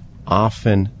obviously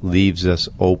often leaves us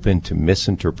open to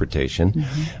misinterpretation,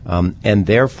 and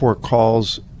therefore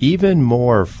calls even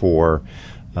more for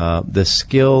the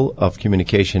skill of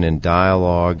communication and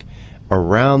dialogue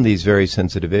around these very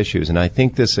sensitive issues. And I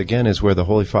think this, again, is where the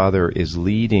Holy Father is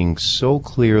leading so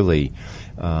clearly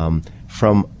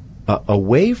from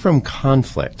away from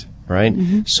conflict, right?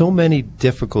 So many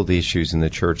difficult issues in the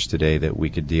church today that we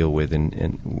could deal with,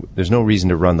 and there's no reason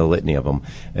to run the litany of them.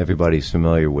 Everybody's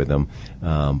familiar with them.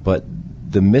 But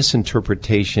the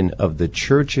misinterpretation of the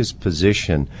church's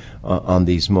position on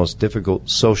these most difficult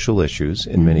social issues,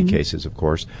 in many cases, of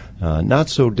course, not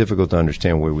so difficult to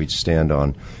understand where we stand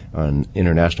on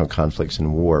international conflicts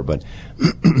and war, but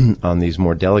on these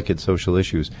more delicate social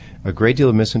issues, a great deal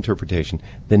of misinterpretation,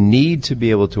 the need to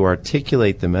be able to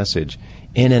articulate the message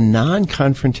in a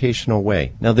non-confrontational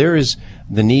way. Now, there is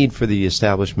the need for the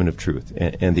establishment of truth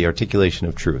and the articulation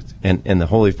of truth, and the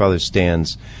Holy Father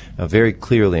stands very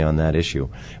clearly on that issue.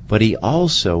 But he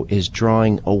also is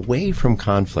drawing away from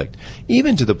conflict,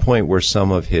 even to the point where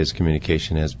some of his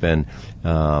communication has been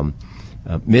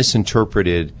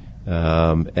misinterpreted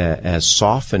as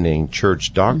softening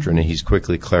church doctrine, and he's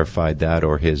quickly clarified that,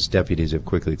 or his deputies have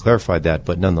quickly clarified that.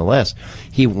 But nonetheless,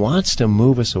 he wants to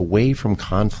move us away from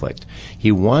conflict.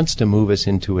 He wants to move us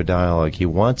into a dialogue. He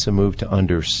wants to move to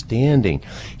understanding.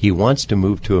 He wants to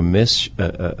move to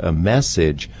a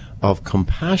message of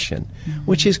compassion,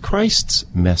 which is Christ's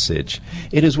message.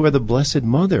 It is where the Blessed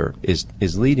Mother is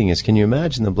leading us. Can you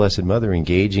imagine the Blessed Mother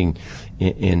engaging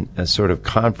in a sort of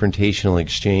confrontational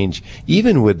exchange,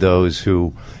 even with those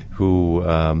who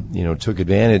took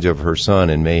advantage of her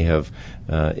son and may have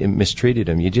mistreated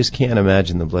him? You just can't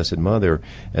imagine the Blessed Mother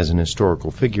as an historical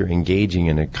figure engaging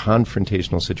in a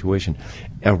confrontational situation.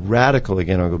 A radical,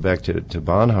 again, I'll go back to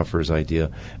Bonhoeffer's idea,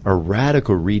 a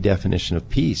radical redefinition of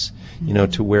peace,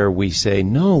 to where we say,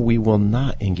 no, we will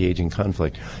not engage in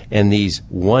conflict. And these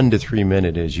 1 to 3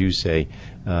 minute, as you say,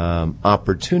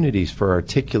 opportunities for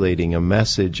articulating a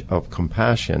message of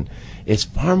compassion is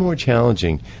far more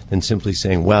challenging than simply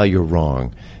saying, well, you're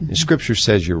wrong. The Scripture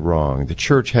says you're wrong. The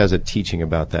church has a teaching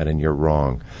about that, and you're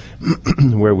wrong.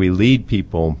 Where we lead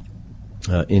people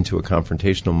into a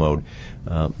confrontational mode,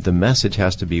 the message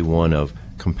has to be one of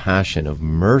compassion, of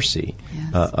mercy,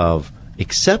 of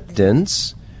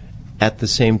acceptance, at the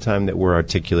same time that we're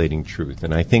articulating truth.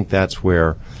 And I think that's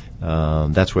where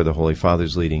the Holy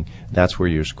Father's leading. That's where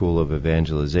your school of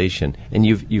evangelization. And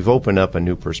you've opened up a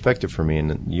new perspective for me,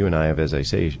 and you and I have, as I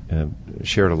say,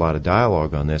 shared a lot of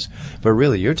dialogue on this. But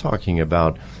really, you're talking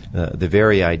about the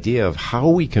very idea of how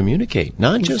we communicate,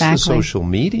 not just the social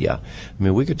media. I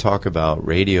mean, we could talk about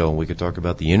radio, we could talk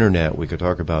about the internet, we could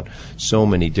talk about so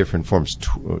many different forms,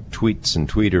 tweets and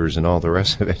tweeters and all the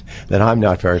rest of it that I'm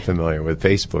not very familiar with,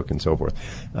 Facebook and so forth.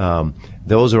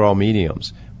 Those are all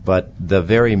mediums. But the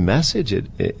very message,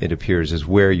 it appears, is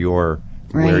where your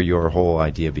whole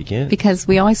idea begins. Because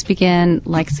we always begin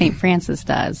like St. Francis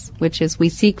does, which is we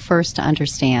seek first to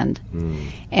understand.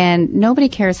 And nobody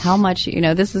cares how much,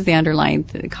 this is the underlying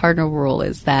cardinal rule,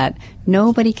 is that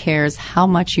nobody cares how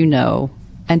much you know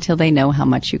until they know how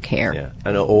much you care. Yeah,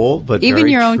 I know, old, but even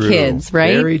very your own true. kids,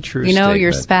 right? Very true. You know, statement.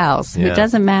 your spouse. Yeah. It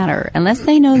doesn't matter unless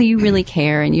they know that you really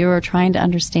care and you are trying to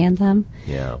understand them.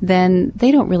 Yeah. Then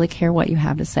they don't really care what you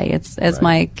have to say. It's as Right.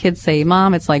 my kids say,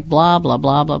 Mom, it's like blah blah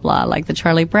blah blah blah, like the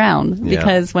Charlie Brown. Yeah.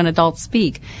 Because when adults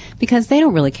speak, because they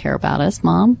don't really care about us,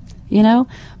 Mom. You know,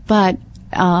 but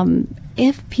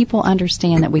if people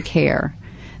understand that we care,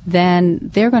 then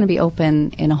they're going to be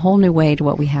open in a whole new way to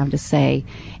what we have to say.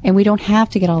 And we don't have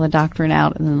to get all the doctrine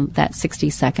out in that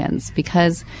 60 seconds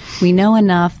because we know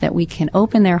enough that we can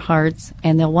open their hearts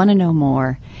and they'll want to know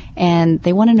more. And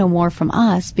they want to know more from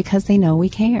us because they know we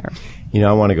care. You know,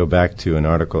 I want to go back to an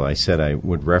article. I said I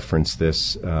would reference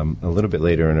this a little bit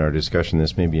later in our discussion.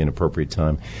 This may be an appropriate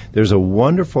time. There's a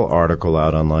wonderful article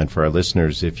out online for our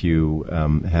listeners if you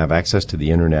have access to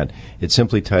the Internet. It's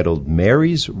simply titled,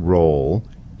 Mary's Role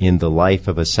in the Life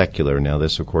of a Secular. Now,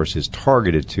 this, of course, is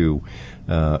targeted to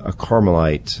a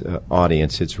Carmelite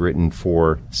audience. It's written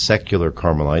for secular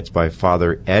Carmelites by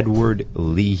Father Edward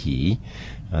Leahy.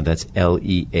 That's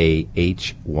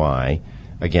Leahy.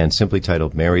 Again, simply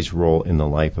titled Mary's Role in the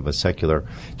Life of a Secular,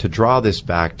 to draw this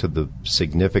back to the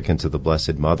significance of the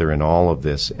Blessed Mother and all of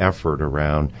this effort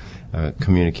around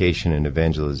communication and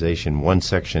evangelization. One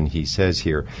section he says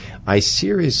here, I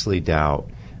seriously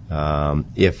doubt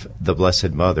if the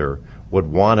Blessed Mother would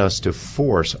want us to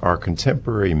force our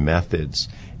contemporary methods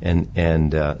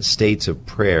and states of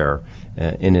prayer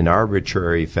in an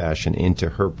arbitrary fashion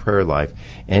into her prayer life.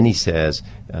 And he says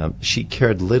she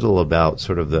cared little about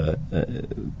sort of the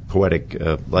poetic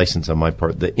license on my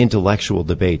part, the intellectual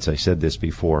debates, I said this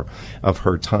before, of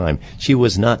her time. She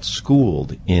was not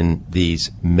schooled in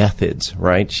these methods,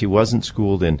 right? She wasn't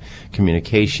schooled in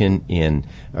communication, in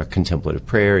contemplative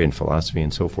prayer, in philosophy,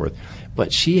 and so forth.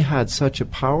 But she had such a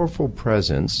powerful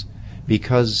presence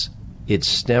because it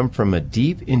stemmed from a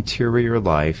deep interior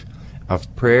life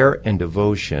of prayer and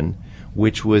devotion,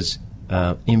 which was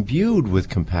imbued with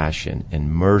compassion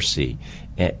and mercy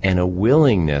and a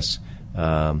willingness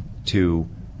to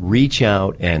reach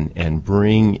out and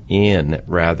bring in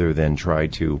rather than try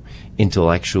to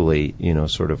intellectually,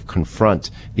 sort of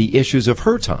confront the issues of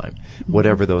her time,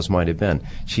 whatever those might have been.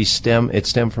 It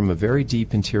stemmed from a very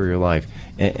deep interior life.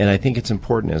 And I think it's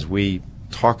important as we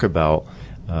talk about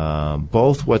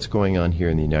both what's going on here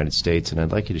in the United States, and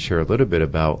I'd like you to share a little bit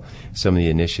about some of the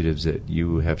initiatives that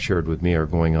you have shared with me are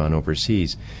going on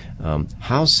overseas,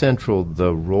 how central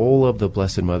the role of the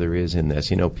Blessed Mother is in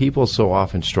this. People so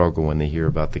often struggle when they hear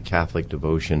about the Catholic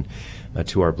devotion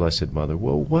to our Blessed Mother.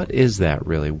 Well, what is that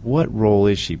really? What role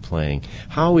is she playing?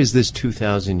 How is this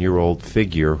 2,000-year-old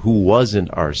figure who wasn't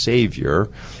our Savior,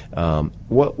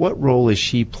 what role is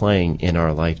she playing in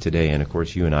our life today? And, of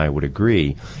course, you and I would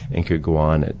agree and could go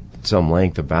on at some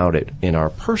length about it in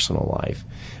our personal life.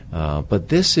 But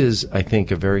this is, I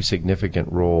think, a very significant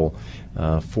role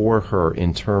for her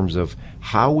in terms of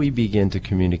how we begin to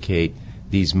communicate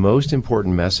these most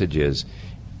important messages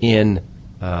in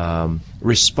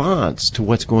response to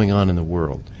what's going on in the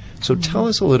world. So tell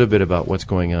us a little bit about what's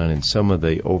going on in some of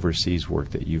the overseas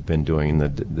work that you've been doing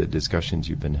and the discussions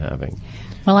you've been having.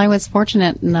 Well, I was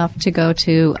fortunate enough to go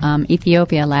to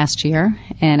Ethiopia last year,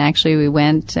 and actually we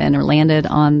went and landed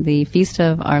on the Feast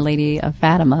of Our Lady of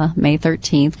Fatima, May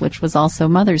 13th, which was also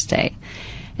Mother's Day.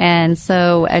 And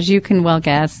so, as you can well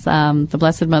guess, the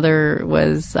Blessed Mother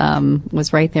was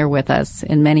right there with us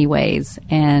in many ways.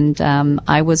 And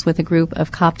I was with a group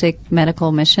of Coptic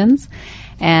medical missions,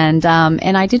 and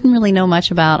I didn't really know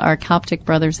much about our Coptic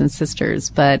brothers and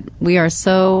sisters, but we are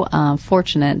so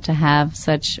fortunate to have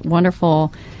such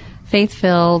wonderful,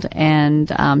 faith-filled and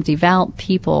devout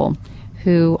people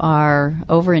who are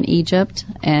over in Egypt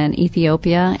and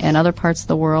Ethiopia and other parts of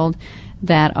the world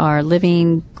that are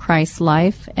living Christ's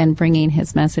life and bringing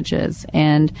his messages.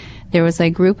 And there was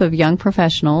a group of young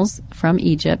professionals from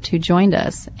Egypt who joined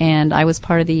us, and I was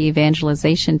part of the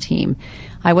evangelization team.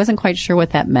 I wasn't quite sure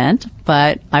what that meant,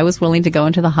 but I was willing to go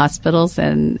into the hospitals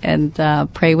and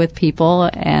pray with people,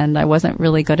 and I wasn't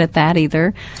really good at that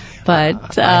either.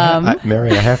 But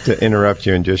Mary, I have to interrupt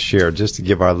you and just share, just to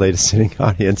give our latest sitting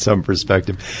audience some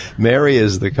perspective. Mary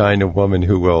is the kind of woman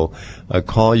who will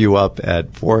call you up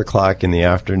at 4 o'clock in the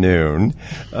afternoon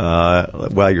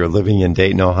while you're living in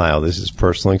Dayton, Ohio. This is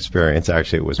personal experience.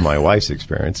 Actually, it was my wife's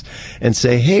experience. And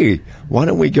say, hey, why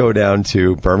don't we go down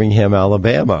to Birmingham,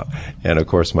 Alabama? And, of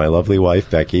course, my lovely wife,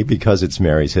 Becky, because it's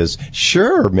Mary, says,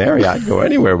 sure, Mary, I'd go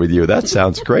anywhere with you. That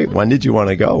sounds great. When did you want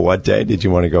to go? What day did you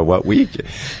want to go? What week?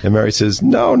 And And Mary says,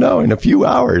 no, in a few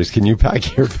hours, can you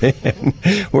pack your van?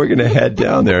 We're going to head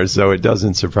down there. So it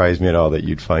doesn't surprise me at all that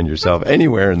you'd find yourself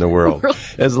anywhere in the world,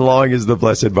 as long as the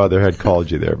Blessed Mother had called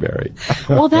you there, Mary.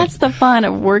 Well, that's the fun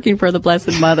of working for the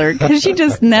Blessed Mother, because you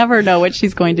just never know what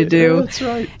she's going to do. Yeah, that's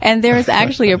right. And there's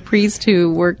actually a priest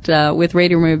who worked with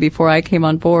Radio Maria before I came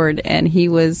on board, and he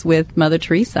was with Mother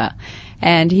Teresa.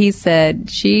 And he said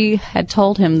she had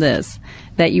told him this,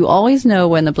 that you always know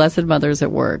when the Blessed Mother's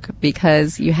at work,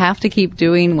 because you have to keep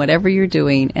doing whatever you're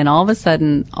doing, and all of a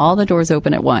sudden, all the doors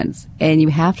open at once, and you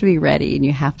have to be ready, and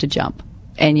you have to jump,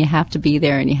 and you have to be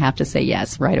there, and you have to say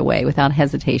yes right away without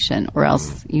hesitation, or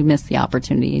else you miss the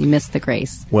opportunity, you miss the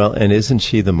grace. Well, and isn't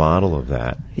she the model of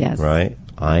that? Yes. Right?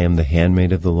 I am the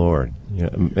handmaid of the Lord. You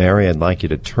know, Mary, I'd like you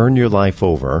to turn your life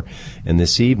over, and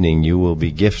this evening you will be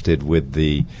gifted with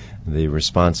the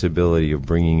responsibility of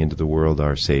bringing into the world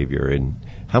our Savior. And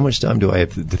how much time do I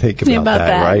have to think about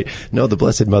that, right? No, the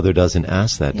Blessed Mother doesn't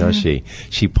ask that, does she?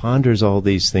 She ponders all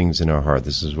these things in her heart.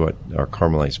 This is what our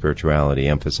Carmelite spirituality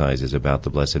emphasizes about the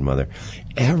Blessed Mother.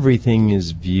 Everything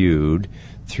is viewed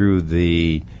through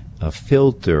the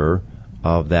filter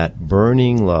of that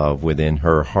burning love within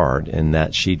her heart, and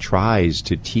that she tries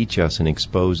to teach us and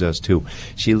expose us to.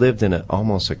 She lived in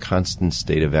almost a constant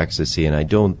state of ecstasy, and I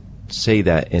don't say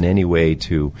that in any way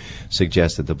to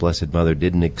suggest that the Blessed Mother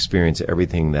didn't experience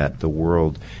everything that the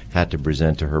world had to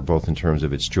present to her, both in terms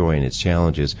of its joy and its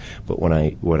challenges. But what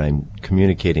I'm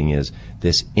communicating is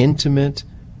this intimate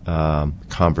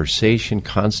conversation,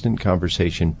 constant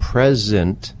conversation,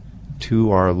 present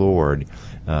to our Lord,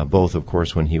 both, of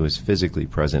course, when he was physically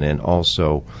present and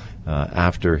also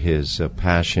after his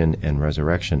passion and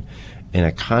resurrection, in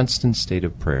a constant state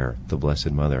of prayer, the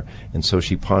Blessed Mother. And so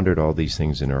she pondered all these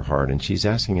things in her heart, and she's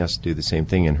asking us to do the same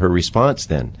thing. And her response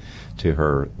then to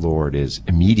her Lord is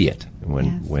immediate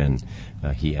when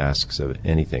he asks of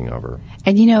anything of her.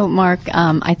 And Mark,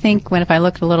 I think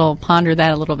ponder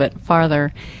that a little bit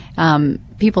farther,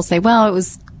 people say, well, it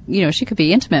was, she could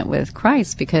be intimate with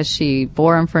Christ because she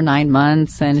bore him for 9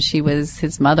 months and she was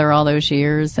his mother all those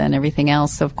years and everything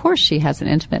else. So of course she has an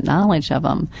intimate knowledge of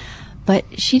him. But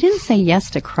she didn't say yes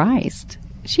to Christ.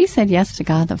 She said yes to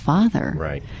God the Father.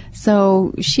 Right.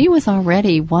 So she was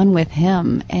already one with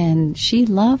him, and she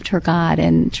loved her God.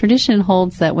 And tradition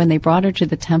holds that when they brought her to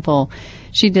the temple,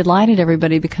 she delighted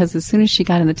everybody because as soon as she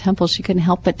got in the temple, she couldn't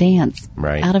help but dance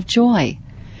out of joy.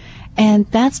 And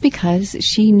that's because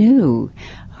she knew.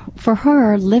 For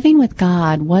her, living with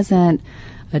God wasn't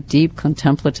a deep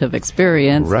contemplative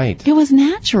experience. Right. It was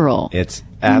natural. It's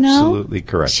absolutely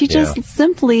correct. She just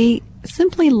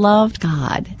simply loved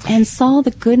God and saw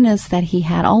the goodness that he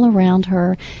had all around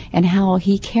her and how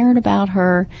he cared about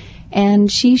her.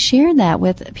 And she shared that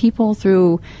with people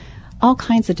through all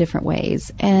kinds of different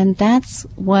ways. And that's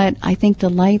what I think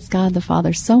delights God the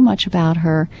Father so much about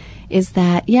her, is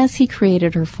that, yes, he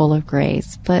created her full of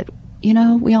grace, but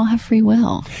we all have free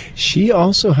will. She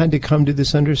also had to come to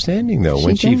this understanding, though,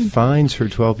 when she finds her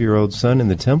 12-year-old son in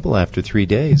the temple after 3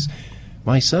 days.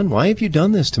 My son, why have you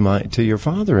done this to your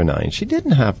father and I? And she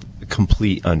didn't have a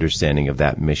complete understanding of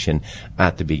that mission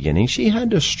at the beginning. She had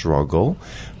to struggle.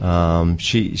 We've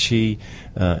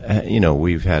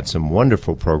had some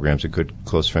wonderful programs. A good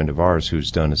close friend of ours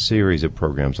who's done a series of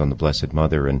programs on the Blessed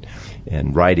Mother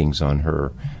and writings on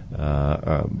her,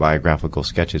 biographical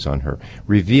sketches on her,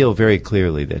 reveal very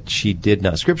clearly that she did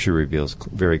not. Scripture reveals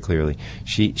very clearly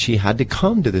she had to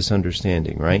come to this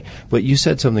understanding, right? But you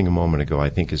said something a moment ago I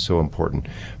think is so important.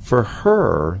 For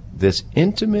her, this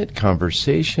intimate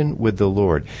conversation with the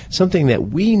Lord, something that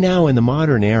we now in the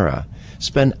modern era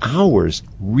spend hours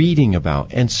reading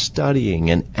about and studying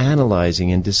and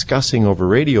analyzing and discussing over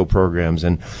radio programs,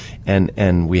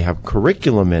 and we have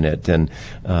curriculum in it, and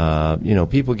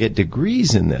people get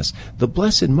degrees in this. The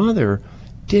Blessed Mother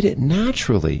did it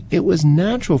naturally. It was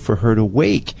natural for her to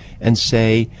wake and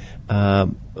say,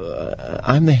 I'm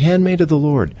the handmaid of the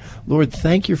Lord. Lord,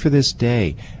 thank you for this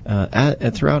day.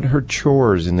 Throughout her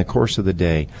chores in the course of the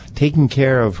day, taking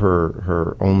care of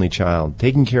her only child,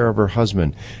 taking care of her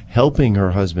husband, helping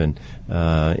her husband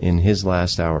in his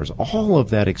last hours, all of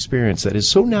that experience that is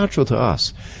so natural to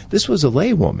us. This was a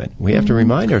laywoman. We have to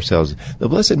remind ourselves, the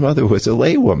Blessed Mother was a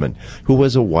laywoman who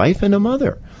was a wife and a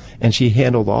mother. And she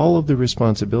handled all of the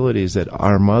responsibilities that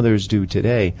our mothers do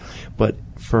today. But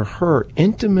for her,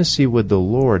 intimacy with the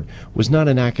Lord was not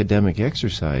an academic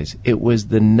exercise. It was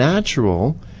the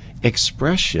natural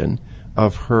expression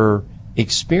of her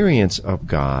experience of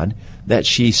God that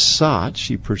she sought,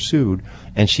 she pursued,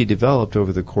 and she developed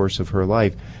over the course of her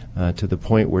life to the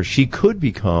point where she could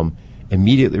become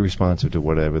immediately responsive to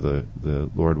whatever the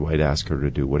Lord might ask her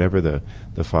to do, whatever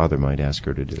the Father might ask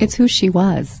her to do. It's who she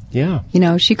was. Yeah.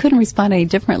 She couldn't respond any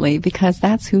differently because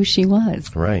that's who she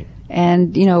was. Right.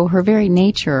 And, her very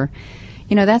nature,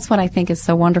 that's what I think is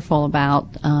so wonderful about,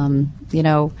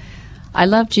 I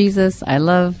love Jesus, I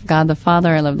love God the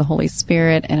Father, I love the Holy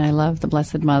Spirit, and I love the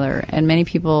Blessed Mother. And many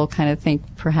people kind of think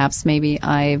perhaps maybe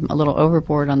I'm a little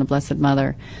overboard on the Blessed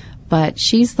Mother, but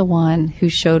she's the one who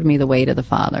showed me the way to the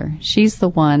Father. She's the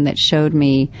one that showed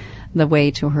me the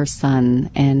way to her Son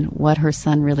and what her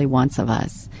Son really wants of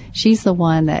us. She's the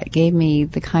one that gave me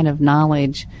the kind of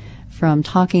knowledge from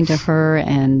talking to her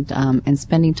and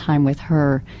spending time with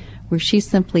her, where she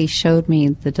simply showed me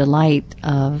the delight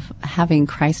of having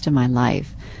Christ in my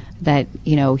life, that,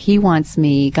 He wants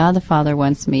me, God the Father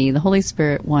wants me, the Holy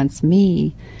Spirit wants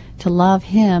me to love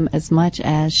Him as much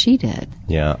as she did.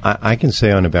 Yeah, I can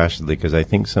say unabashedly, because I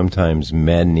think sometimes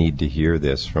men need to hear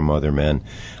this from other men.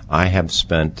 I have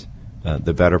spent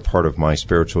the better part of my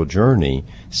spiritual journey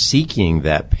seeking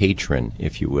that patron,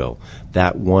 if you will,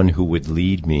 that one who would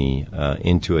lead me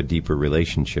into a deeper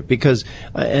relationship. Because,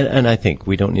 and I think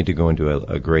we don't need to go into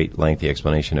a great lengthy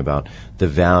explanation about the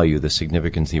value, the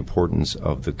significance, the importance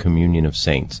of the communion of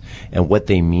saints and what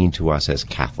they mean to us as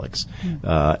Catholics,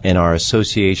 and our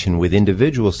association with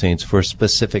individual saints for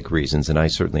specific reasons. And I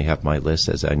certainly have my list,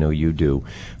 as I know you do,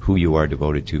 who you are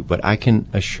devoted to. But I can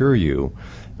assure you,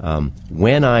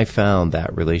 when I found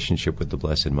that relationship with the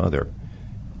Blessed Mother,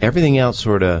 everything else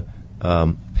sort of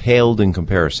paled in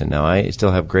comparison. Now, I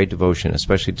still have great devotion,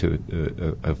 especially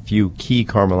to a few key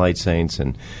Carmelite saints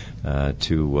and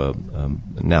to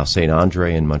now St.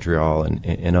 Andre in Montreal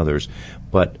and others,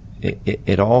 but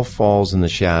it all falls in the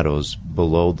shadows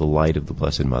below the light of the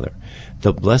Blessed Mother.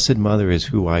 The Blessed Mother is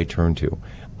who I turn to.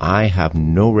 I have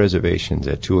no reservations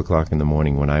at 2 o'clock in the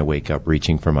morning when I wake up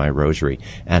reaching for my rosary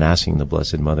and asking the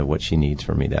Blessed Mother what she needs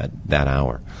from me that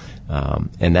hour.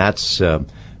 And that's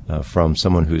from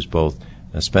someone who's both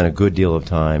spent a good deal of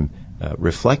time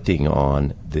reflecting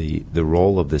on the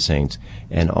role of the saints,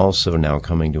 and also now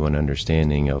coming to an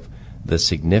understanding of the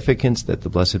significance that the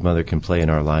Blessed Mother can play in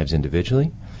our lives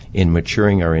individually, in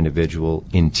maturing our individual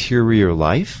interior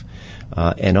life,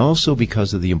 and also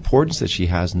because of the importance that she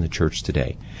has in the church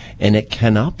today. And it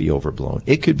cannot be overblown.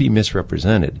 It could be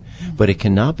misrepresented, but it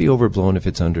cannot be overblown if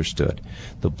it's understood.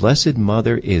 The Blessed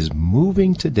Mother is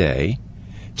moving today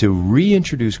to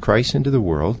reintroduce Christ into the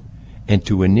world and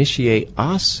to initiate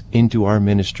us into our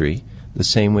ministry the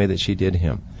same way that she did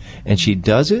him. And she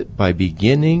does it by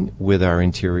beginning with our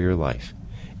interior life.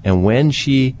 And when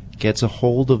she gets a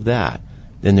hold of that,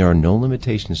 then there are no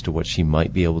limitations to what she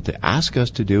might be able to ask us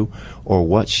to do, or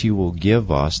what she will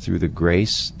give us through the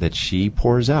grace that she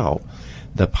pours out,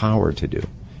 the power to do.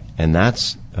 And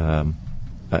that's,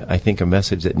 I think, a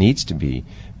message that needs to be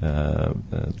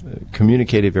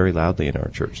communicated very loudly in our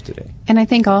church today. And I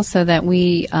think also that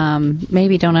we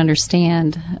maybe don't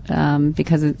understand,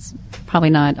 because it's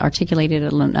probably not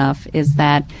articulated enough, is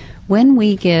that when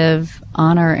we give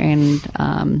honor and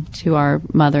to our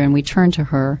mother and we turn to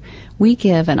her, we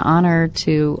give an honor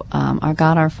to our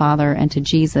God, our Father, and to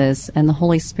Jesus and the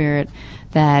Holy Spirit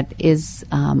that is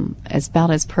about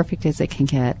as perfect as it can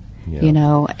get.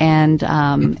 Yeah.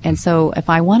 And so if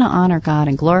I want to honor God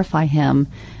and glorify Him,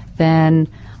 then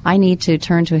I need to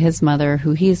turn to His mother,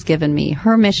 who He's given me.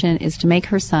 Her mission is to make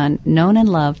her Son known and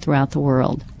loved throughout the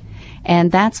world.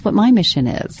 And that's what my mission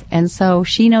is. And so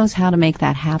she knows how to make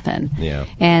that happen. Yeah.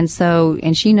 And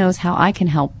she knows how I can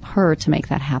help her to make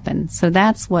that happen. So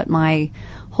that's what my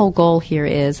whole goal here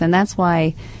is. And that's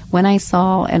why when I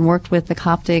saw and worked with the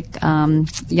Coptic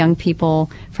young people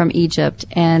from Egypt,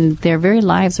 and their very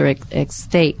lives are at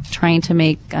stake trying to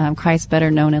make Christ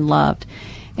better known and loved.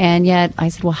 And yet I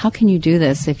said, well, how can you do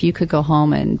this if you could go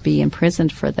home and be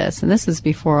imprisoned for this? And this is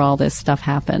before all this stuff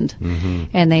happened. Mm-hmm.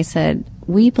 And they said,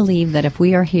 we believe that if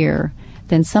we are here,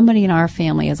 then somebody in our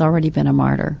family has already been a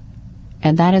martyr.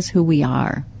 And that is who we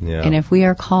are. Yeah. And if we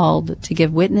are called to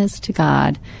give witness to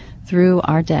God through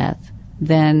our death,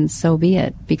 then so be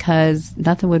it, because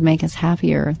nothing would make us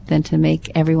happier than to make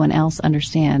everyone else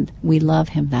understand we love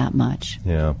Him that much.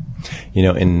 Yeah.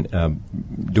 In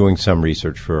doing some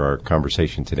research for our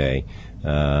conversation today,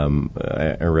 I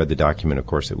read the document, of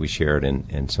course, that we shared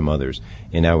and some others,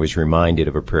 and I was reminded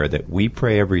of a prayer that we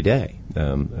pray every day,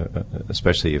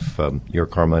 especially if you're a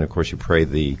Carmelite. Of course, you pray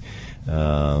the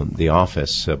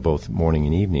office, both morning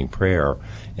and evening prayer.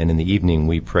 And in the evening,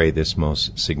 we pray this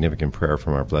most significant prayer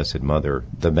from our Blessed Mother,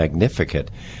 the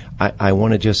Magnificat. I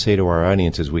want to just say to our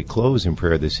audience as we close in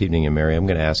prayer this evening, and Mary, I'm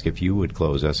going to ask if you would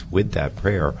close us with that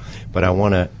prayer. But I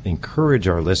want to encourage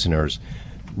our listeners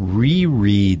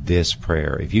reread this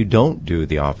prayer. If you don't do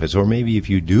the office, or maybe if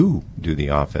you do the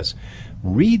office,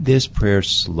 read this prayer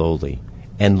slowly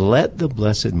and let the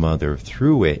Blessed Mother,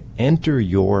 through it, enter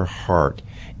your heart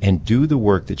and do the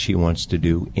work that she wants to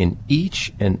do in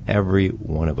each and every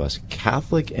one of us,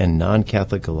 Catholic and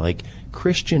non-Catholic alike,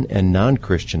 Christian and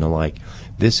non-Christian alike.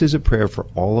 This is a prayer for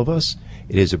all of us.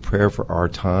 It is a prayer for our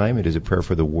time. It is a prayer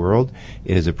for the world.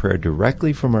 It is a prayer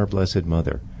directly from our Blessed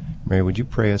Mother. Mary, would you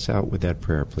pray us out with that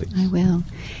prayer, please? I will.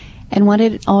 And what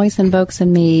it always invokes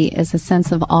in me is a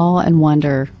sense of awe and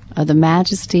wonder of the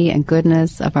majesty and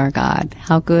goodness of our God.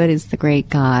 How good is the great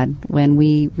God when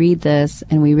we read this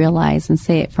and we realize and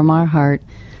say it from our heart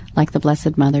like the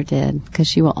Blessed Mother did, because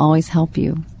she will always help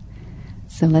you.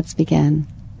 So let's begin.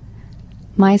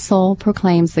 My soul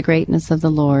proclaims the greatness of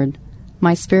the Lord.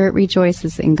 My spirit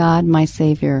rejoices in God my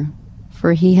Savior,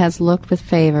 for he has looked with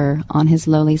favor on his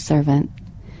lowly servant.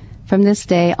 From this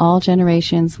day all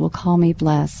generations will call me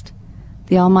blessed.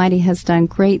 The Almighty has done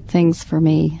great things for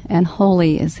me, and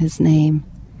holy is his name.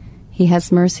 He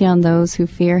has mercy on those who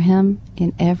fear him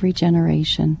in every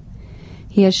generation.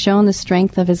 He has shown the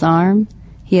strength of his arm.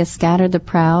 He has scattered the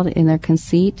proud in their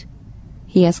conceit.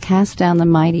 He has cast down the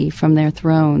mighty from their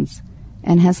thrones,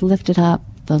 and has lifted up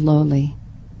the lowly.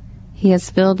 He has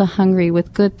filled the hungry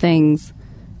with good things,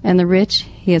 and the rich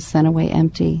he has sent away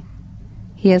empty.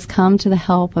 He has come to the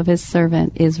help of his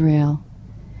servant Israel,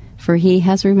 for he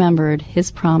has remembered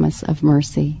his promise of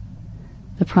mercy,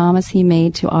 the promise he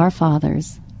made to our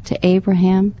fathers, to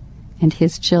Abraham and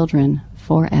his children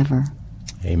forever.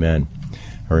 Amen.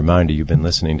 A reminder, you've been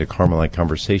listening to Carmelite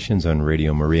Conversations on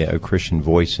Radio Maria, a Christian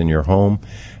voice in your home.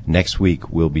 Next week,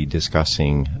 we'll be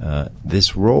discussing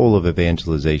this role of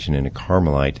evangelization in a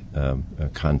Carmelite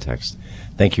context.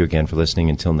 Thank you again for listening.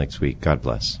 Until next week, God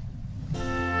bless.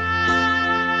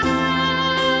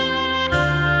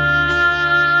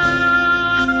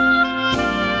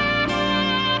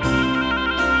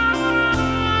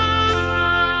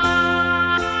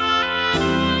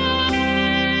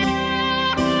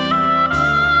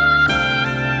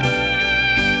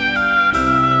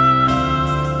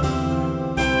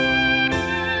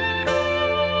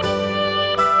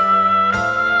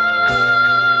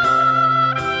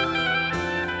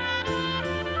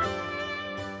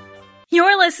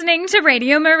 Listening to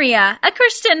Radio Maria, a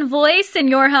Christian voice in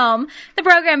your home. The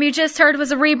program you just heard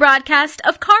was a rebroadcast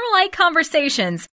of Carmelite Conversations.